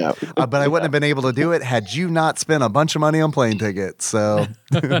does. Yeah. But I wouldn't have been able to do it had you not spent a bunch of money on plane tickets. So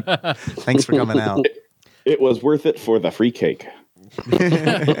thanks for coming out. It was worth it for the free cake. Because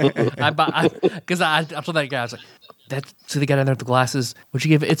I told that guy, I was like, so the guy down there with the glasses, would you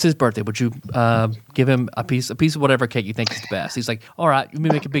give, it's his birthday, would you give him a piece of whatever cake you think is the best? He's like, all right, you may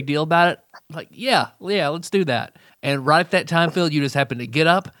make a big deal about it? I'm like, yeah, let's do that. And right at that time, Phil, you just happened to get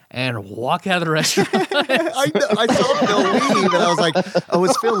up and walk out of the restaurant. I saw Phil leave, and I was like, oh,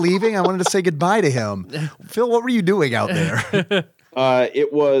 is Phil leaving? I wanted to say goodbye to him. Phil, what were you doing out there?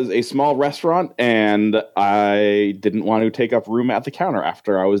 It was a small restaurant, and I didn't want to take up room at the counter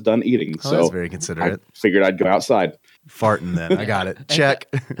after I was done eating. Oh, so that's very considerate. I figured I'd go outside. Farting then. I got it. Check.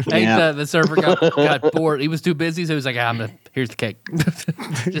 The server got bored. He was too busy, so he was like, here's the cake.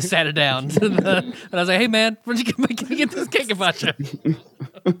 Just sat it down. And I was like, hey, man, where'd you get this cake about you?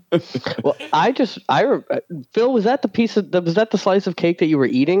 Well, Phil, was that the slice of cake that you were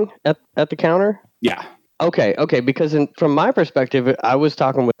eating at the counter? Yeah. Okay, because from my perspective, I was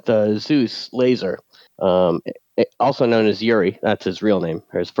talking with Zeus Laser, also known as Yuri. That's his real name,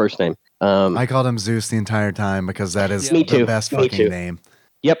 or his first name. I called him Zeus the entire time because that is Me the too. best Me fucking too. name.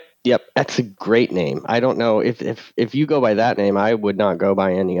 Yep. That's a great name. I don't know if you go by that name, I would not go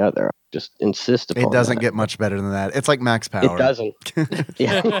by any other. Just insist upon It doesn't that. get much better than that. It's like Max Power. It doesn't.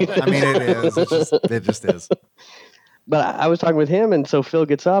 Yeah. I mean, it is. It just is. But I was talking with him, and so Phil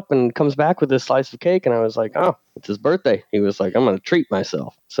gets up and comes back with this slice of cake, and I was like, "Oh, it's his birthday." He was like, "I'm going to treat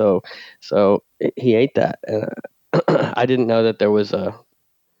myself." So he ate that, and I didn't know that there was a.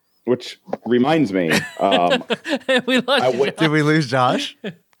 Which reminds me, We lost you. Did we lose Josh?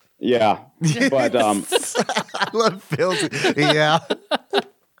 yeah, but I love Phil. Yeah.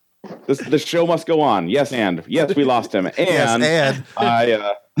 the show must go on. Yes, we lost him, and Yes,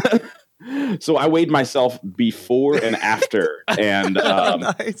 I. So I weighed myself before and after, and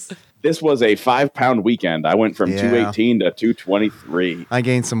nice. this was a 5-pound weekend. I went from 218 to 223. I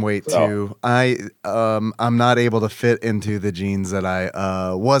gained some weight too. I'm not able to fit into the jeans that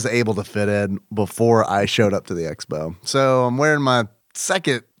I was able to fit in before I showed up to the expo. So I'm wearing my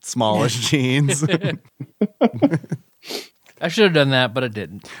second smallest jeans. I should have done that, but I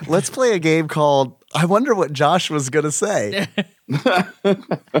didn't. Let's play a game called I wonder what Josh was going to say.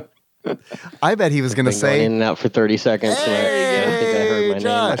 I bet he was going to say in and out for 30 seconds. Hey, so I think I heard my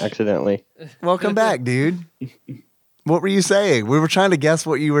Josh. name accidentally. welcome back, dude. What were you saying? We were trying to guess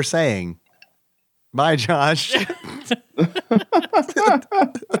what you were saying. Bye, Josh.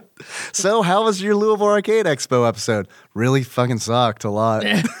 So, how was your Louisville Arcade Expo episode? Really fucking sucked a lot.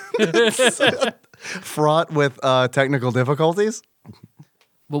 Fraught with technical difficulties.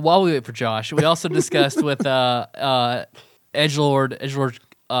 But while we wait for Josh, we also discussed with Edgelord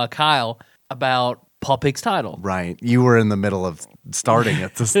Kyle about Paul Pig's title. Right. You were in the middle of starting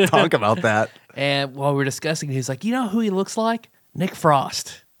it to talk about that. And while we were discussing, he was like, you know who he looks like? Nick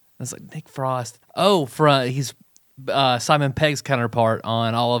Frost. I was like, Nick Frost. Oh, he's Simon Pegg's counterpart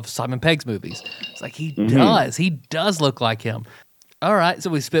on all of Simon Pegg's movies. It's like, he does look like him. All right, so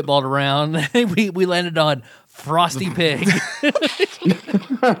we spitballed around. we landed on Frosty Pig.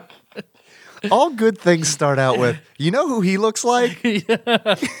 All good things start out with, you know who he looks like?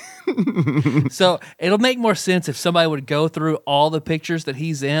 So it'll make more sense if somebody would go through all the pictures that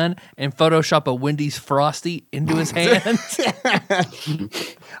he's in and Photoshop a Wendy's Frosty into his hand.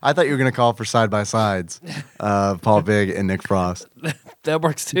 I thought you were going to call for side-by-sides of Paul Pig and Nick Frost. That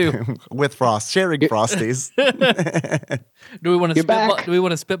works too. With Frost, sharing Frosties. Do we want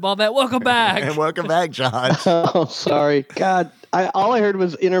to spitball that? Welcome back. And welcome back, Josh. Oh, sorry. God, all I heard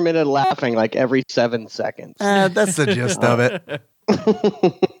was intermittent laughing like every 7 seconds. That's the gist of it.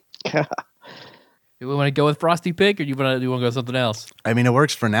 God. Do we want to go with Frosty Pig, or do you want to go with something else? I mean, it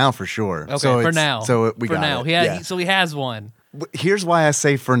works for now, for sure. Okay, so for now. So we for got now. it. So he has one. Here's why I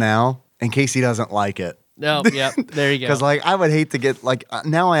say for now, in case he doesn't like it. Oh, yeah. There you go. Because I would hate to get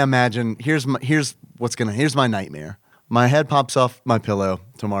now. I imagine here's my nightmare. My head pops off my pillow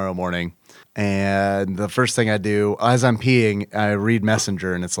tomorrow morning, and the first thing I do as I'm peeing, I read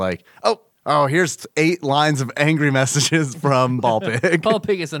Messenger, and it's like, oh, here's 8 lines of angry messages from Ball Pig. Paul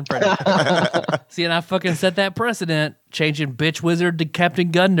Pig is unpredictable. See, and I fucking set that precedent, changing Bitch Wizard to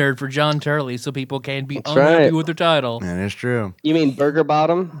Captain Gun Nerd for John Turley so people can be unhappy with their title. That is true. You mean Burger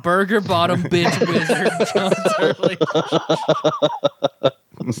Bottom? Burger Bottom Bitch Wizard John Turley.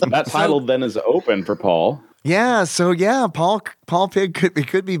 That title then is open for Paul. Yeah, so Paul Pig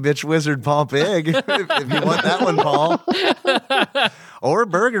could be Bitch Wizard Paul Pig if you want that one, Paul. Or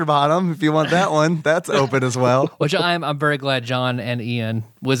Burger Bottom if you want that one. That's open as well. Which I'm very glad John and Ian,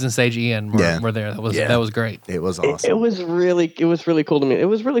 Wisdom Sage Ian, were there. That was great. It was awesome. It was really cool to meet. It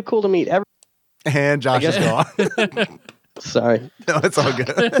was really cool to meet everyone. And Josh is gone. Sorry. No, it's all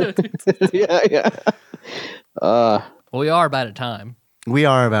good. Yeah. We are about at time. We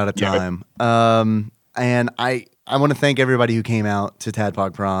are about a time. And I want to thank everybody who came out to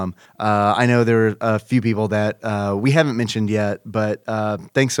TADPOG Prom. I know there were a few people that we haven't mentioned yet, but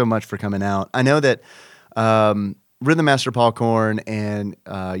thanks so much for coming out. I know that Rhythm Master Paul Korn and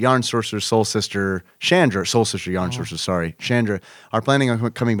Yarn Sorcerer's Soul Sister Chandra, Soul Sister Yarn Sorcerer, sorry, Chandra, are planning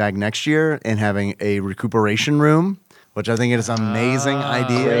on coming back next year and having a recuperation room, which I think is an amazing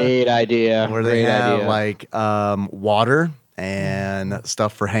idea. Great idea. Where they have like water and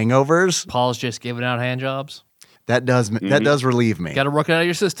stuff for hangovers. Paul's just giving out hand jobs. That does relieve me. Got to work it out of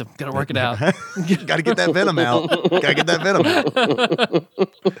your system. Got to work it out. Got to get that venom out.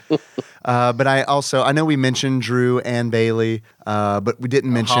 But I know we mentioned Drew and Bailey, but we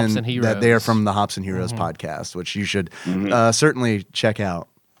didn't mention that they are from the Hops and Heroes podcast, which you should certainly check out.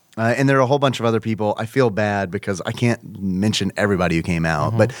 And there are a whole bunch of other people. I feel bad because I can't mention everybody who came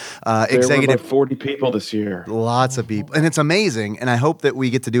out, but there were like 40 people this year. Lots of people, and it's amazing. And I hope that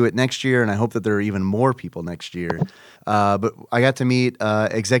we get to do it next year, and I hope that there are even more people next year. But I got to meet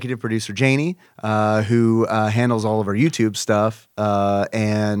executive producer Janie, who handles all of our YouTube stuff,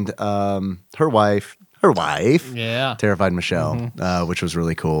 and her wife, Terrified Michelle, which was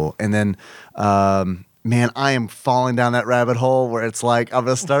really cool. And then. Man, I am falling down that rabbit hole where it's like I'm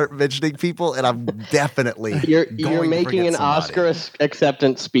going to start mentioning people, and I'm definitely you're making an Oscar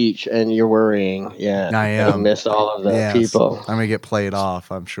acceptance speech, and you're worrying. Yeah, I am. You'll miss all of the people. I'm going to get played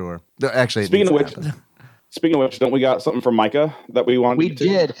off, I'm sure. Actually, speaking of which, don't we got something from Micah that we wanted? We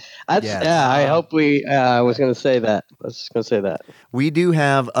did. I hope we. I was going to say that. We do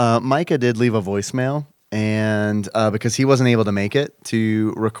have. Micah did leave a voicemail. And because he wasn't able to make it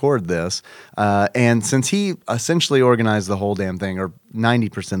to record this, and since he essentially organized the whole damn thing, or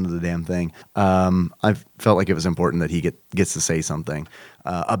 90% of the damn thing, I felt like it was important that he gets to say something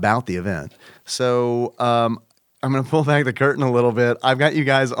about the event. So I'm going to pull back the curtain a little bit. I've got you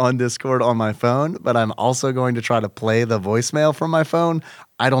guys on Discord on my phone, but I'm also going to try to play the voicemail from my phone.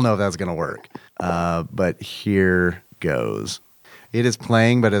 I don't know if that's going to work, but here goes. It is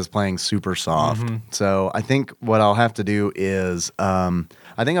playing, but it's playing super soft. So I think what I'll have to do is, we'll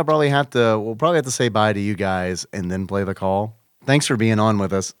probably have to say bye to you guys and then play the call. Thanks for being on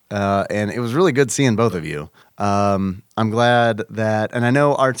with us. And it was really good seeing both of you. I'm glad that, and I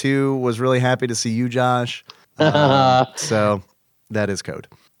know R2 was really happy to see you, Josh. So that is code.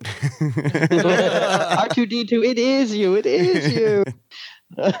 R2D2, it is you.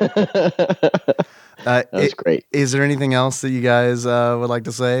 That's great. Is there anything else that you guys would like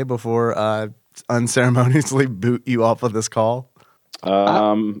to say before unceremoniously boot you off of this call?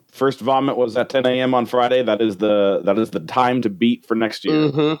 First vomit was at 10 a.m. on Friday. That is the time to beat for next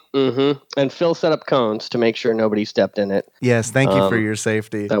year. And Phil set up cones to make sure nobody stepped in it. Yes, thank you for your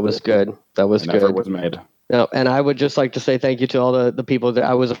safety. That was good. Effort was made. No, and I would just like to say thank you to all the people that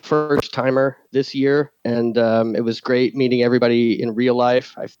I was a first timer this year, and it was great meeting everybody in real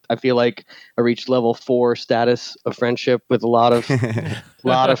life. I feel like I reached level 4 status of friendship with a lot of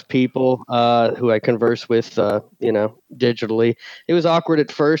people who I converse with, digitally. It was awkward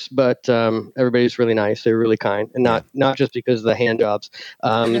at first, but everybody's really nice. They're really kind, and not just because of the hand jobs.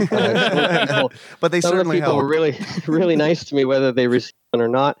 But they certainly people were really, really nice to me, whether they received it or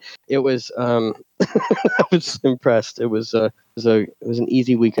not. It was. I was impressed. It was an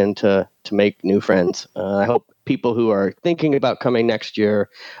easy weekend to make new friends. I hope people who are thinking about coming next year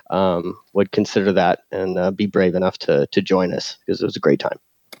would consider that and be brave enough to join us, because it was a great time.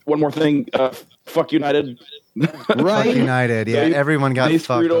 One more thing, fuck United. Right, fuck United. Yeah, everyone got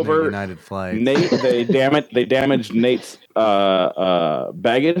fucked over United flight. Nate, they damaged Nate's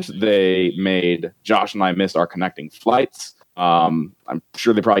baggage. They made Josh and I miss our connecting flights. I'm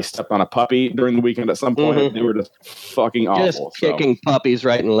sure they probably stepped on a puppy during the weekend at some point. They were just fucking awful. Just kicking puppies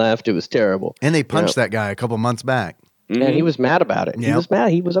right and left. It was terrible. And they punched that guy a couple months back. And he was mad about it. Yep. He was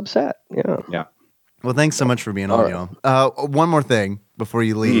mad. He was upset. Yeah. Well, thanks so much for being on, y'all. One more thing before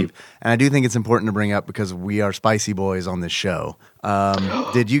you leave, and I do think it's important to bring up because we are spicy boys on this show.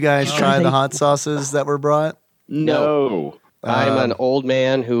 Did you guys try the hot sauces that were brought? No. I'm an old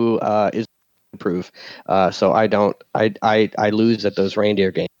man who is proof, so I don't. I lose at those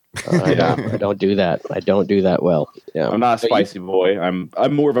reindeer games. I don't do that. I don't do that well. Yeah. I'm not a spicy boy. I'm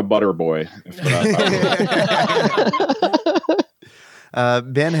more of a butter boy.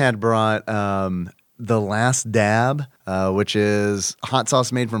 Ben had brought the Last Dab, which is hot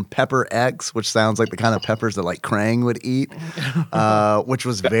sauce made from pepper X, which sounds like the kind of peppers that like Krang would eat, which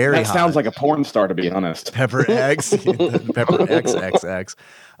was very hot. That sounds like a porn star, to be honest. Pepper X, Pepper XXX.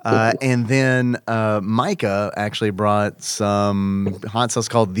 And then Micah actually brought some hot sauce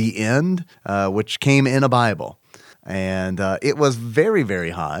called The End, which came in a Bible. And it was very,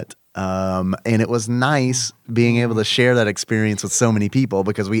 very hot. And it was nice being able to share that experience with so many people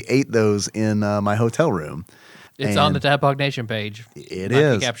because we ate those in my hotel room. It's on the TADPOG Nation page. It Mikey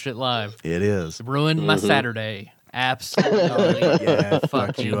is. captured it live. It is. Ruined my Saturday. Absolutely. Yeah,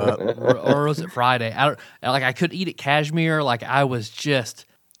 fucked you up. Or was it Friday? I could eat at Cashmere. Like I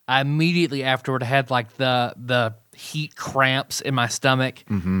immediately afterward had like the heat cramps in my stomach.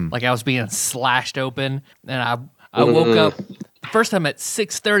 Like I was being slashed open. And I woke up first time at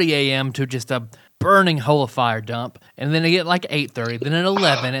 6:30 a.m. to just a burning hole of fire dump. And then again at like 8:30, then at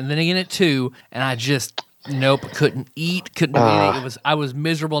 11, and then again at 2. And I just, couldn't eat, couldn't do anything. I was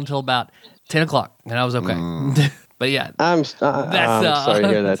miserable until about 10 o'clock, and I was okay. But yeah, I'm sorry to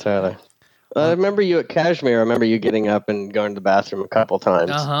hear that, Tyler. I remember you at Cashmere. I remember you getting up and going to the bathroom a couple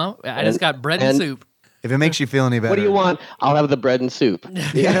times. I just got bread and soup. If it makes you feel any better. What do you want? I'll have the bread and soup.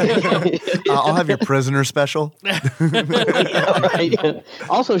 I'll have your prisoner special. Yeah, right.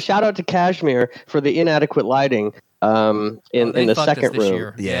 Also, shout out to Cashmere for the inadequate lighting in the second room.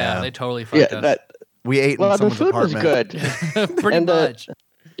 Year. Yeah. They totally fucked us. We ate in someone's the food apartment. was good. Pretty much.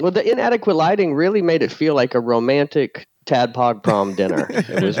 The inadequate lighting really made it feel like a romantic TADPOG prom dinner.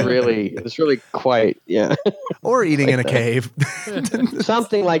 It was really quite, yeah. Or eating in a cave.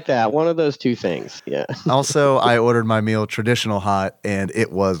 Something like that. One of those two things. Yeah. Also, I ordered my meal traditional hot, and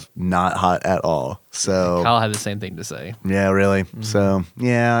it was not hot at all. So Kyle had the same thing to say. yeah, really. So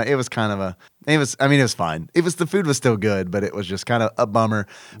yeah, it was kind of it was fine. The food was still good, but it was just kind of a bummer,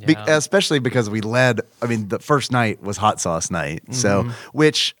 especially because the first night was hot sauce night. So,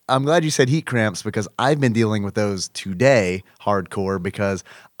 which I'm glad you said heat cramps because I've been dealing with those today hardcore because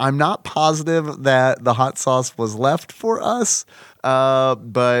I'm not positive that the hot sauce was left for us.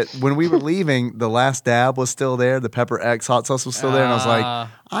 But when we were leaving, the last dab was still there. The Pepper X hot sauce was still there. And I was like,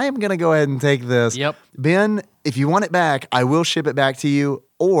 I am going to go ahead and take this. Yep. Ben, if you want it back, I will ship it back to you,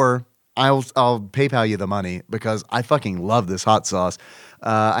 or I'll PayPal you the money because I fucking love this hot sauce.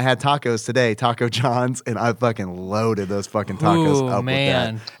 I had tacos today, Taco John's, and I fucking loaded those fucking tacos up with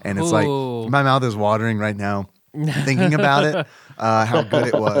that. And it's like, my mouth is watering right now thinking about it, how good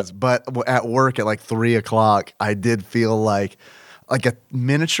it was. But at work at like 3 o'clock, I did feel like a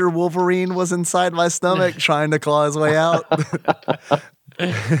miniature Wolverine was inside my stomach trying to claw his way out.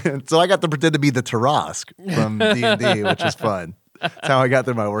 So I got to pretend to be the Tarask from D&D, which is fun. That's how I got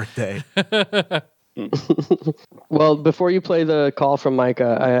through my workday. Well, before you play the call from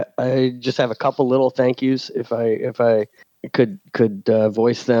Micah, I just have a couple little thank yous if I could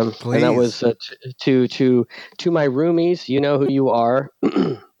voice them. Please. And that was to my roomies. You know who you are.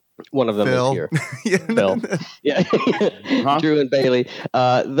 One of them Phil. is here. Phil. Yeah. Drew and Bailey.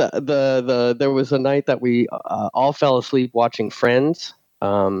 There was a night that we all fell asleep watching Friends.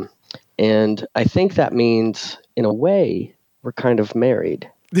 And I think that means, in a way, we're kind of married.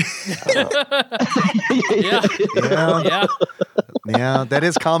 Yeah. Yeah, that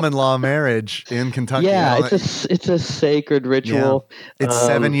is common law marriage in Kentucky. Yeah, it's a sacred ritual. Yeah. It's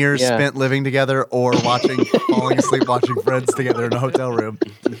 7 years spent living together or falling asleep watching Friends together in a hotel room.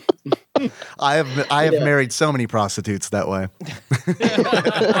 I have married so many prostitutes that way.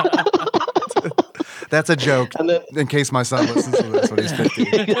 That's a joke, in case my son listens to this when he's 15.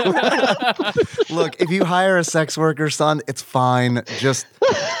 Look, if you hire a sex worker, son, it's fine. Just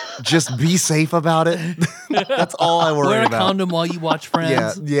be safe about it. That's all I worry about. Wear a condom while you watch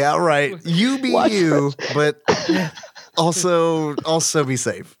Friends. Yeah, right. You be watch you, Friends. But also be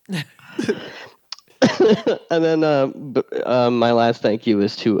safe. And then my last thank you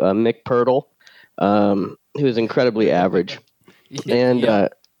is to Mick Pirtle, who is incredibly average, and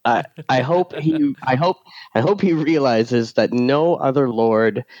I hope he realizes that no other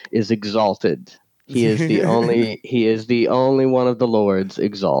Lord is exalted. He is the only one of the Lords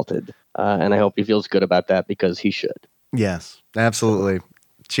exalted, and I hope he feels good about that because he should. Yes, absolutely.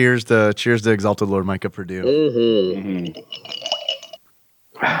 Cheers to exalted Lord Micah Purdue.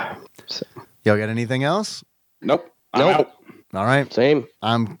 So. Y'all got anything else? Nope. I'm out. All right. Same.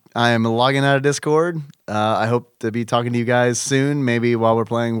 I'm logging out of Discord. I hope to be talking to you guys soon, maybe while we're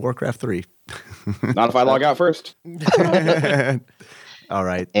playing Warcraft 3. Not if I log out first. All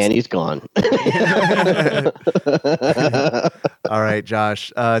right. And he's gone. All right,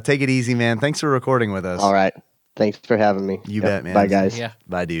 Josh. Take it easy, man. Thanks for recording with us. All right. Thanks for having me. You bet, man. Bye, guys. Yeah.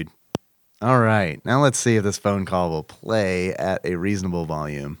 Bye, dude. All right. Now let's see if this phone call will play at a reasonable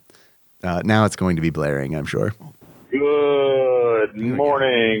volume. Now it's going to be blaring, I'm sure. Good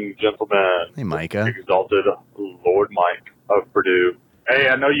morning, gentlemen. Hey, Micah. Exalted Lord Mike of Purdue Hey,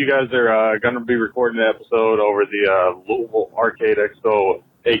 I know you guys are going to be recording an episode over the Louisville Arcade Expo,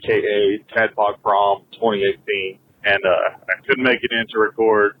 a.k.a. TADPOG Prom 2018. And I couldn't make it in to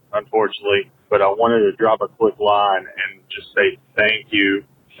record, unfortunately, but I wanted to drop a quick line and just say thank you,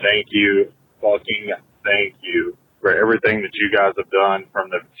 fucking thank you for everything that you guys have done from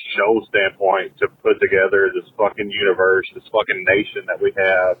the show standpoint to put together this fucking universe, this fucking nation that we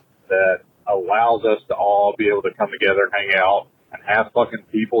have that allows us to all be able to come together and hang out and have fucking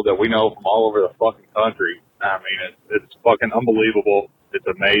people that we know from all over the fucking country. I mean, it's fucking unbelievable. It's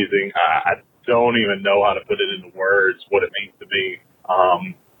amazing. I don't even know how to put it into words what it means to me.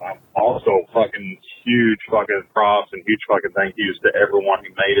 I'm also fucking huge fucking props and huge fucking thank yous to everyone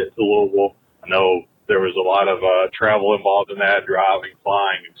who made it to Louisville. I know there was a lot of travel involved in that, driving,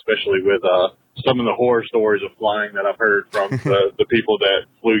 flying, especially with some of the horror stories of flying that I've heard from the people that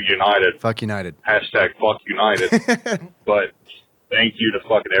flew United. Fuck United. Hashtag fuck United. But thank you to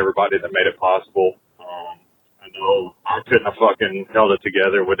fucking everybody that made it possible. I know I couldn't have fucking held it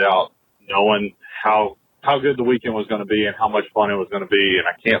together without knowing how good the weekend was going to be and how much fun it was going to be. And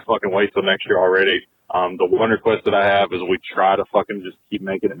I can't fucking wait till next year already. The one request that I have is we try to fucking just keep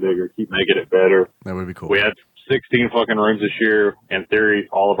making it bigger, keep making it better. That would be cool. We had 16 fucking rooms this year. In theory,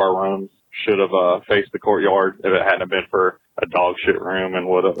 all of our rooms should have faced the courtyard if it hadn't been for a dog shit room and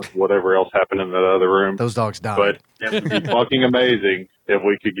whatever else happened in that other room. Those dogs died. But it would be fucking amazing if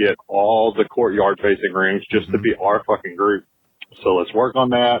we could get all the courtyard facing rooms just to be our fucking group. So let's work on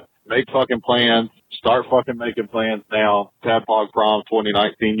that. Make fucking plans. Start fucking making plans now. TADPOG Prom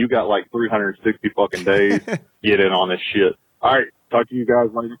 2019. You got like 360 fucking days. Get in on this shit. All right. Talk to you guys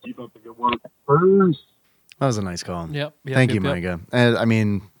later. Keep up the good work. Peace. That was a nice call. Yep. Thank you, Micah. And I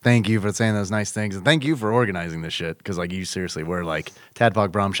mean, thank you for saying those nice things. And thank you for organizing this shit. Because, like, you seriously were, like,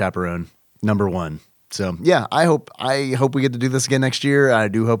 TADPOG Prom chaperone #1. So, yeah, I hope we get to do this again next year. I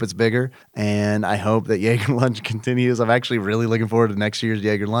do hope it's bigger. And I hope that Jager Lunch continues. I'm actually really looking forward to next year's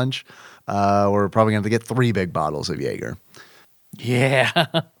Jager Lunch. We're probably going to have to get 3 big bottles of Jager. Yeah.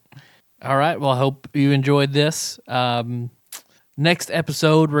 All right. Well, I hope you enjoyed this. Next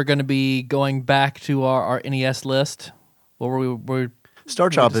episode, we're going to be going back to our NES list. What were we? Star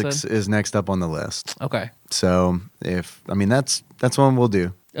Tropics is next up on the list. Okay. So that's one we'll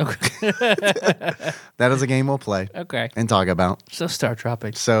do. Okay. That is a game we'll play. Okay. And talk about. So Star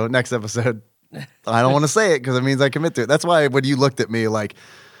Tropics. So next episode, I don't want to say it because it means I commit to it. That's why when you looked at me like,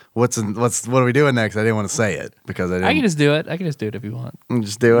 what are we doing next? I didn't want to say it because I didn't. I can just do it. I can just do it if you want.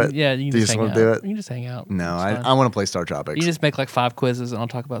 Just do it? Yeah, you can just hang out. Do it? You can just hang out. No, I want to play Star Tropics. You just make like 5 quizzes and I'll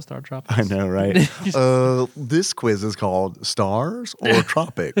talk about Star Tropics. I know, right? This quiz is called Stars or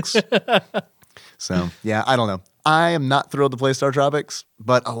Tropics. So, yeah, I don't know. I am not thrilled to play Star Tropics,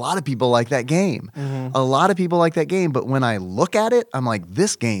 but a lot of people like that game. Mm-hmm. A lot of people like that game, but when I look at it, I'm like,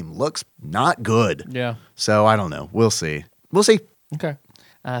 this game looks not good. Yeah. So, I don't know. We'll see. We'll see. Okay.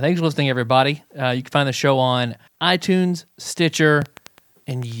 Thanks for listening, everybody. You can find the show on iTunes, Stitcher,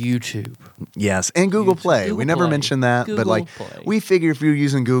 and YouTube. Yes, and Google Play. Google we never Play. mentioned that, Google but like Play. we figure if you're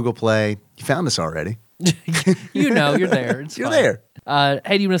using Google Play, you found us already. You know, you're there. It's You're fine. there.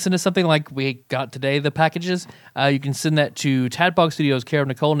 Hey, do you want to send us something like we got today, the packages? You can send that to Tadpog Studios, care of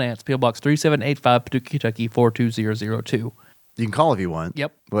Nicole Nance, P.O. Box 3785, Paducah, Kentucky, 42002. You can call if you want.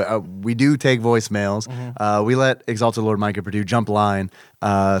 Yep. We do take voicemails. We let Exalted Lord Micah Purdue jump line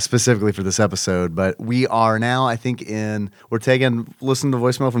specifically for this episode, but we are now, I think, listen to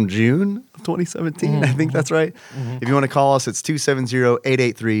voicemail from June of 2017. I think that's right. If you want to call us, it's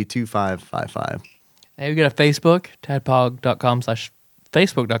 270-883-2555. Hey, we got a Facebook,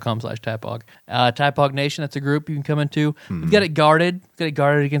 tadpog.com/Facebook.com/tadpog. TADPOG Nation, that's a group you can come into. We've got it guarded. We've got it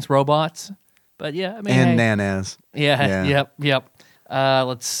guarded against robots. But yeah, I mean, And hey. nanas. Yeah. Yep.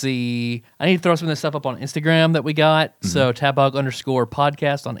 Let's see. I need to throw some of this stuff up on Instagram that we got. So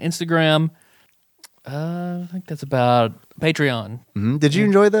tabog_podcast on Instagram. I think that's about Patreon. Did you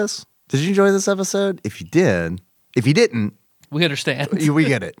enjoy this? Did you enjoy this episode? If you did, if you didn't, We understand. we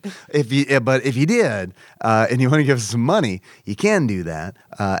get it. But if you did, and you want to give us some money, you can do that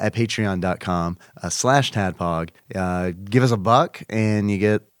at patreon.com/tadpog. Give us $1 and you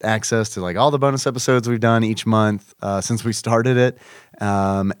get access to like all the bonus episodes we've done each month since we started it.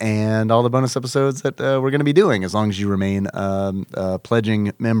 And all the bonus episodes that we're going to be doing as long as you remain a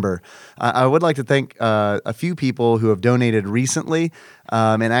pledging member. I would like to thank a few people who have donated recently.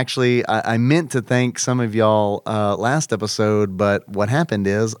 And actually, I meant to thank some of y'all last episode, but what happened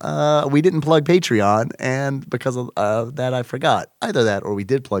is we didn't plug Patreon, and because of that, I forgot. Either that or we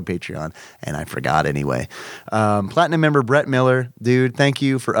did plug Patreon, and I forgot anyway. Platinum member Brett Miller, dude, thank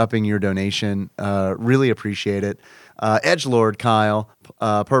you for for upping your donation. Really appreciate it. Edgelord Kyle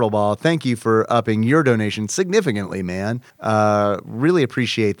Pirtleball, thank you for upping your donation significantly, man. Really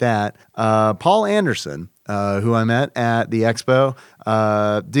appreciate that. Paul Anderson, who I met at the expo.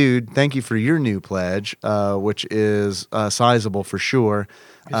 Dude, thank you for your new pledge, which is sizable for sure.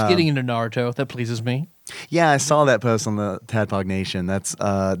 It's getting into Naruto. That pleases me. Yeah, I saw that post on the TADPOG Nation.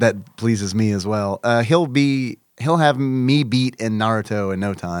 That pleases me as well. He'll have me beat in Naruto in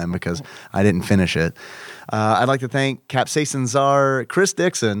no time because I didn't finish it. I'd like to thank Capsaicin Czar Chris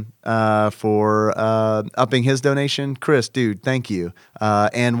Dixon for upping his donation. Chris, dude, thank you.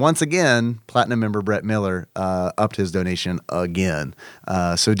 And once again, Platinum member Brett Miller upped his donation again.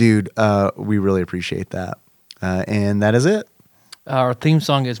 So, dude, we really appreciate that. And that is it. Our theme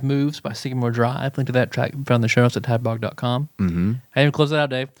song is Moves by Sycamore Drive. Link to that track found in the show notes at tadpog.com. Mm-hmm. Hey, close it out,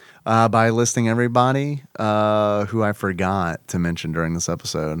 Dave. By listing everybody who I forgot to mention during this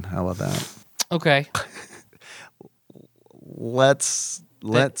episode. How about that? Okay. Let's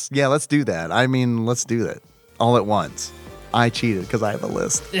do that. I mean, let's do that all at once. I cheated because I have a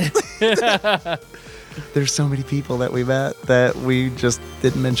list. There's so many people that we met that we just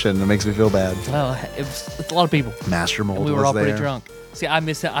didn't mention. It makes me feel bad. Well, it's a lot of people. Master Mold And we was were all there. pretty drunk. See, I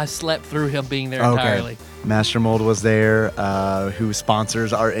missed it. I slept through him being there entirely. Master Mold was there, who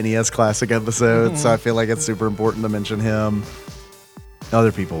sponsors our NES Classic episodes. So I feel like it's super important to mention him.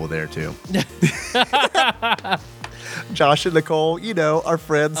 Other people were there too. Josh and Nicole, our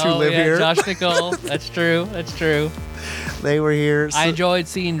friends who live here. Josh, Nicole. That's true. That's true. They were here. I enjoyed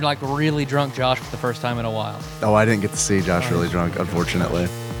seeing really drunk Josh for the first time in a while. Oh, I didn't get to see Josh really drunk, unfortunately.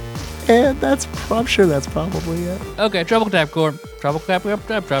 And I'm sure that's probably it. Okay, Tropical Tapcorn.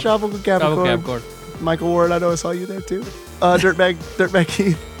 Tropical Capricorn. Michael Ward, I know I saw you there too. Dirtbag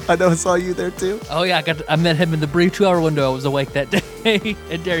Keith, I know I saw you there too. Oh yeah, I met him in the brief 2-hour window I was awake that day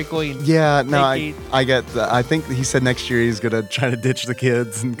at Dairy Queen. Yeah, no, I I think he said next year he's gonna try to ditch the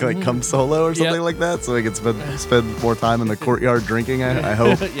kids and come solo or something like that, so he can spend more time in the courtyard drinking. I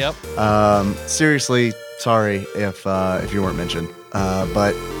hope. Yep. Seriously, sorry if you weren't mentioned,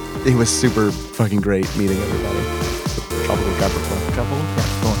 but it was super fucking great meeting everybody. Tropical Capricorn.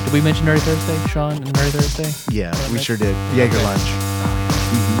 Did we mention Nerdy Thursday, Sean, and Nerdy Thursday? Yeah, we sure did. Jager Lunch.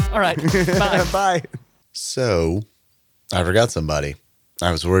 All right. Bye. Bye. So, I forgot somebody.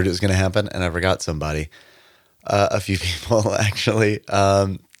 I was worried it was going to happen, and I forgot somebody. A few people, actually.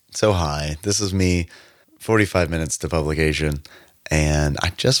 So, hi. This is me, 45 minutes to publication. And I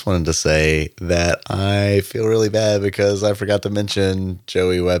just wanted to say that I feel really bad because I forgot to mention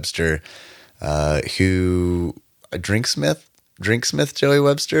Joey Webster, who... Drinksmith Joey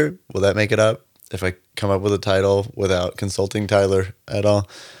Webster. Will that make it up if I come up with a title without consulting Tyler at all?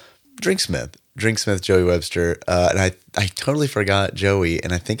 Drinksmith Joey Webster. And I totally forgot Joey,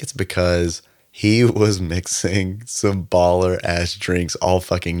 and I think it's because he was mixing some baller ass drinks all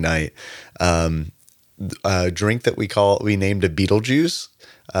fucking night. A drink that we named a Beetlejuice,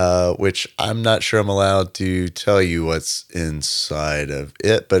 which I'm not sure I'm allowed to tell you what's inside of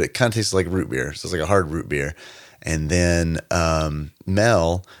it, but it kind of tastes like root beer. So it's like a hard root beer. And then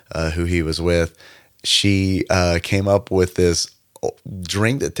Mel, who he was with, she came up with this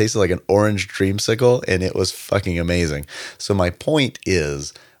drink that tasted like an orange dreamsicle, and it was fucking amazing. So my point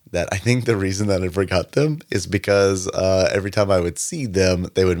is that I think the reason that I forgot them is because every time I would see them,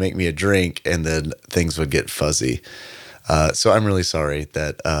 they would make me a drink, and then things would get fuzzy. So I'm really sorry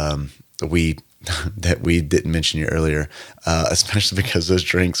that we didn't mention you earlier, especially because those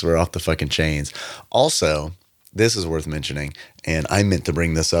drinks were off the fucking chains. Also, this is worth mentioning, and I meant to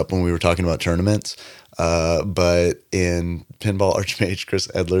bring this up when we were talking about tournaments, but in Pinball Archmage Chris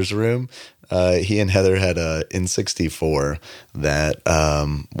Edler's room, he and Heather had a N64 that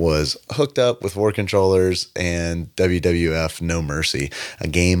was hooked up with 4 controllers and WWF No Mercy, a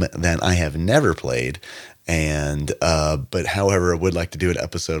game that I have never played. And but however, I would like to do an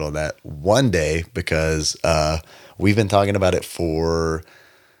episode on that one day because we've been talking about it for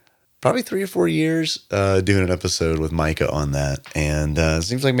probably 3 or 4 years, doing an episode with Micah on that. And it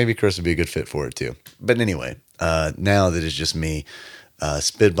seems like maybe Chris would be a good fit for it too. But anyway, now that it's just me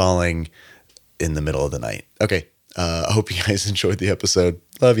spitballing in the middle of the night. Okay, I hope you guys enjoyed the episode.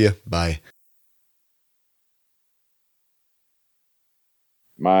 Love you. Bye.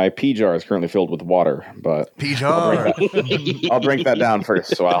 My pee jar is currently filled with water, but Pee jar. I'll drink that down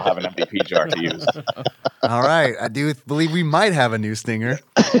first, so I'll have an empty pee jar to use. All right. I do believe we might have a new stinger.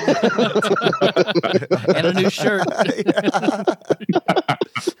 And a new shirt.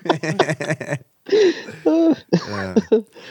 Yeah.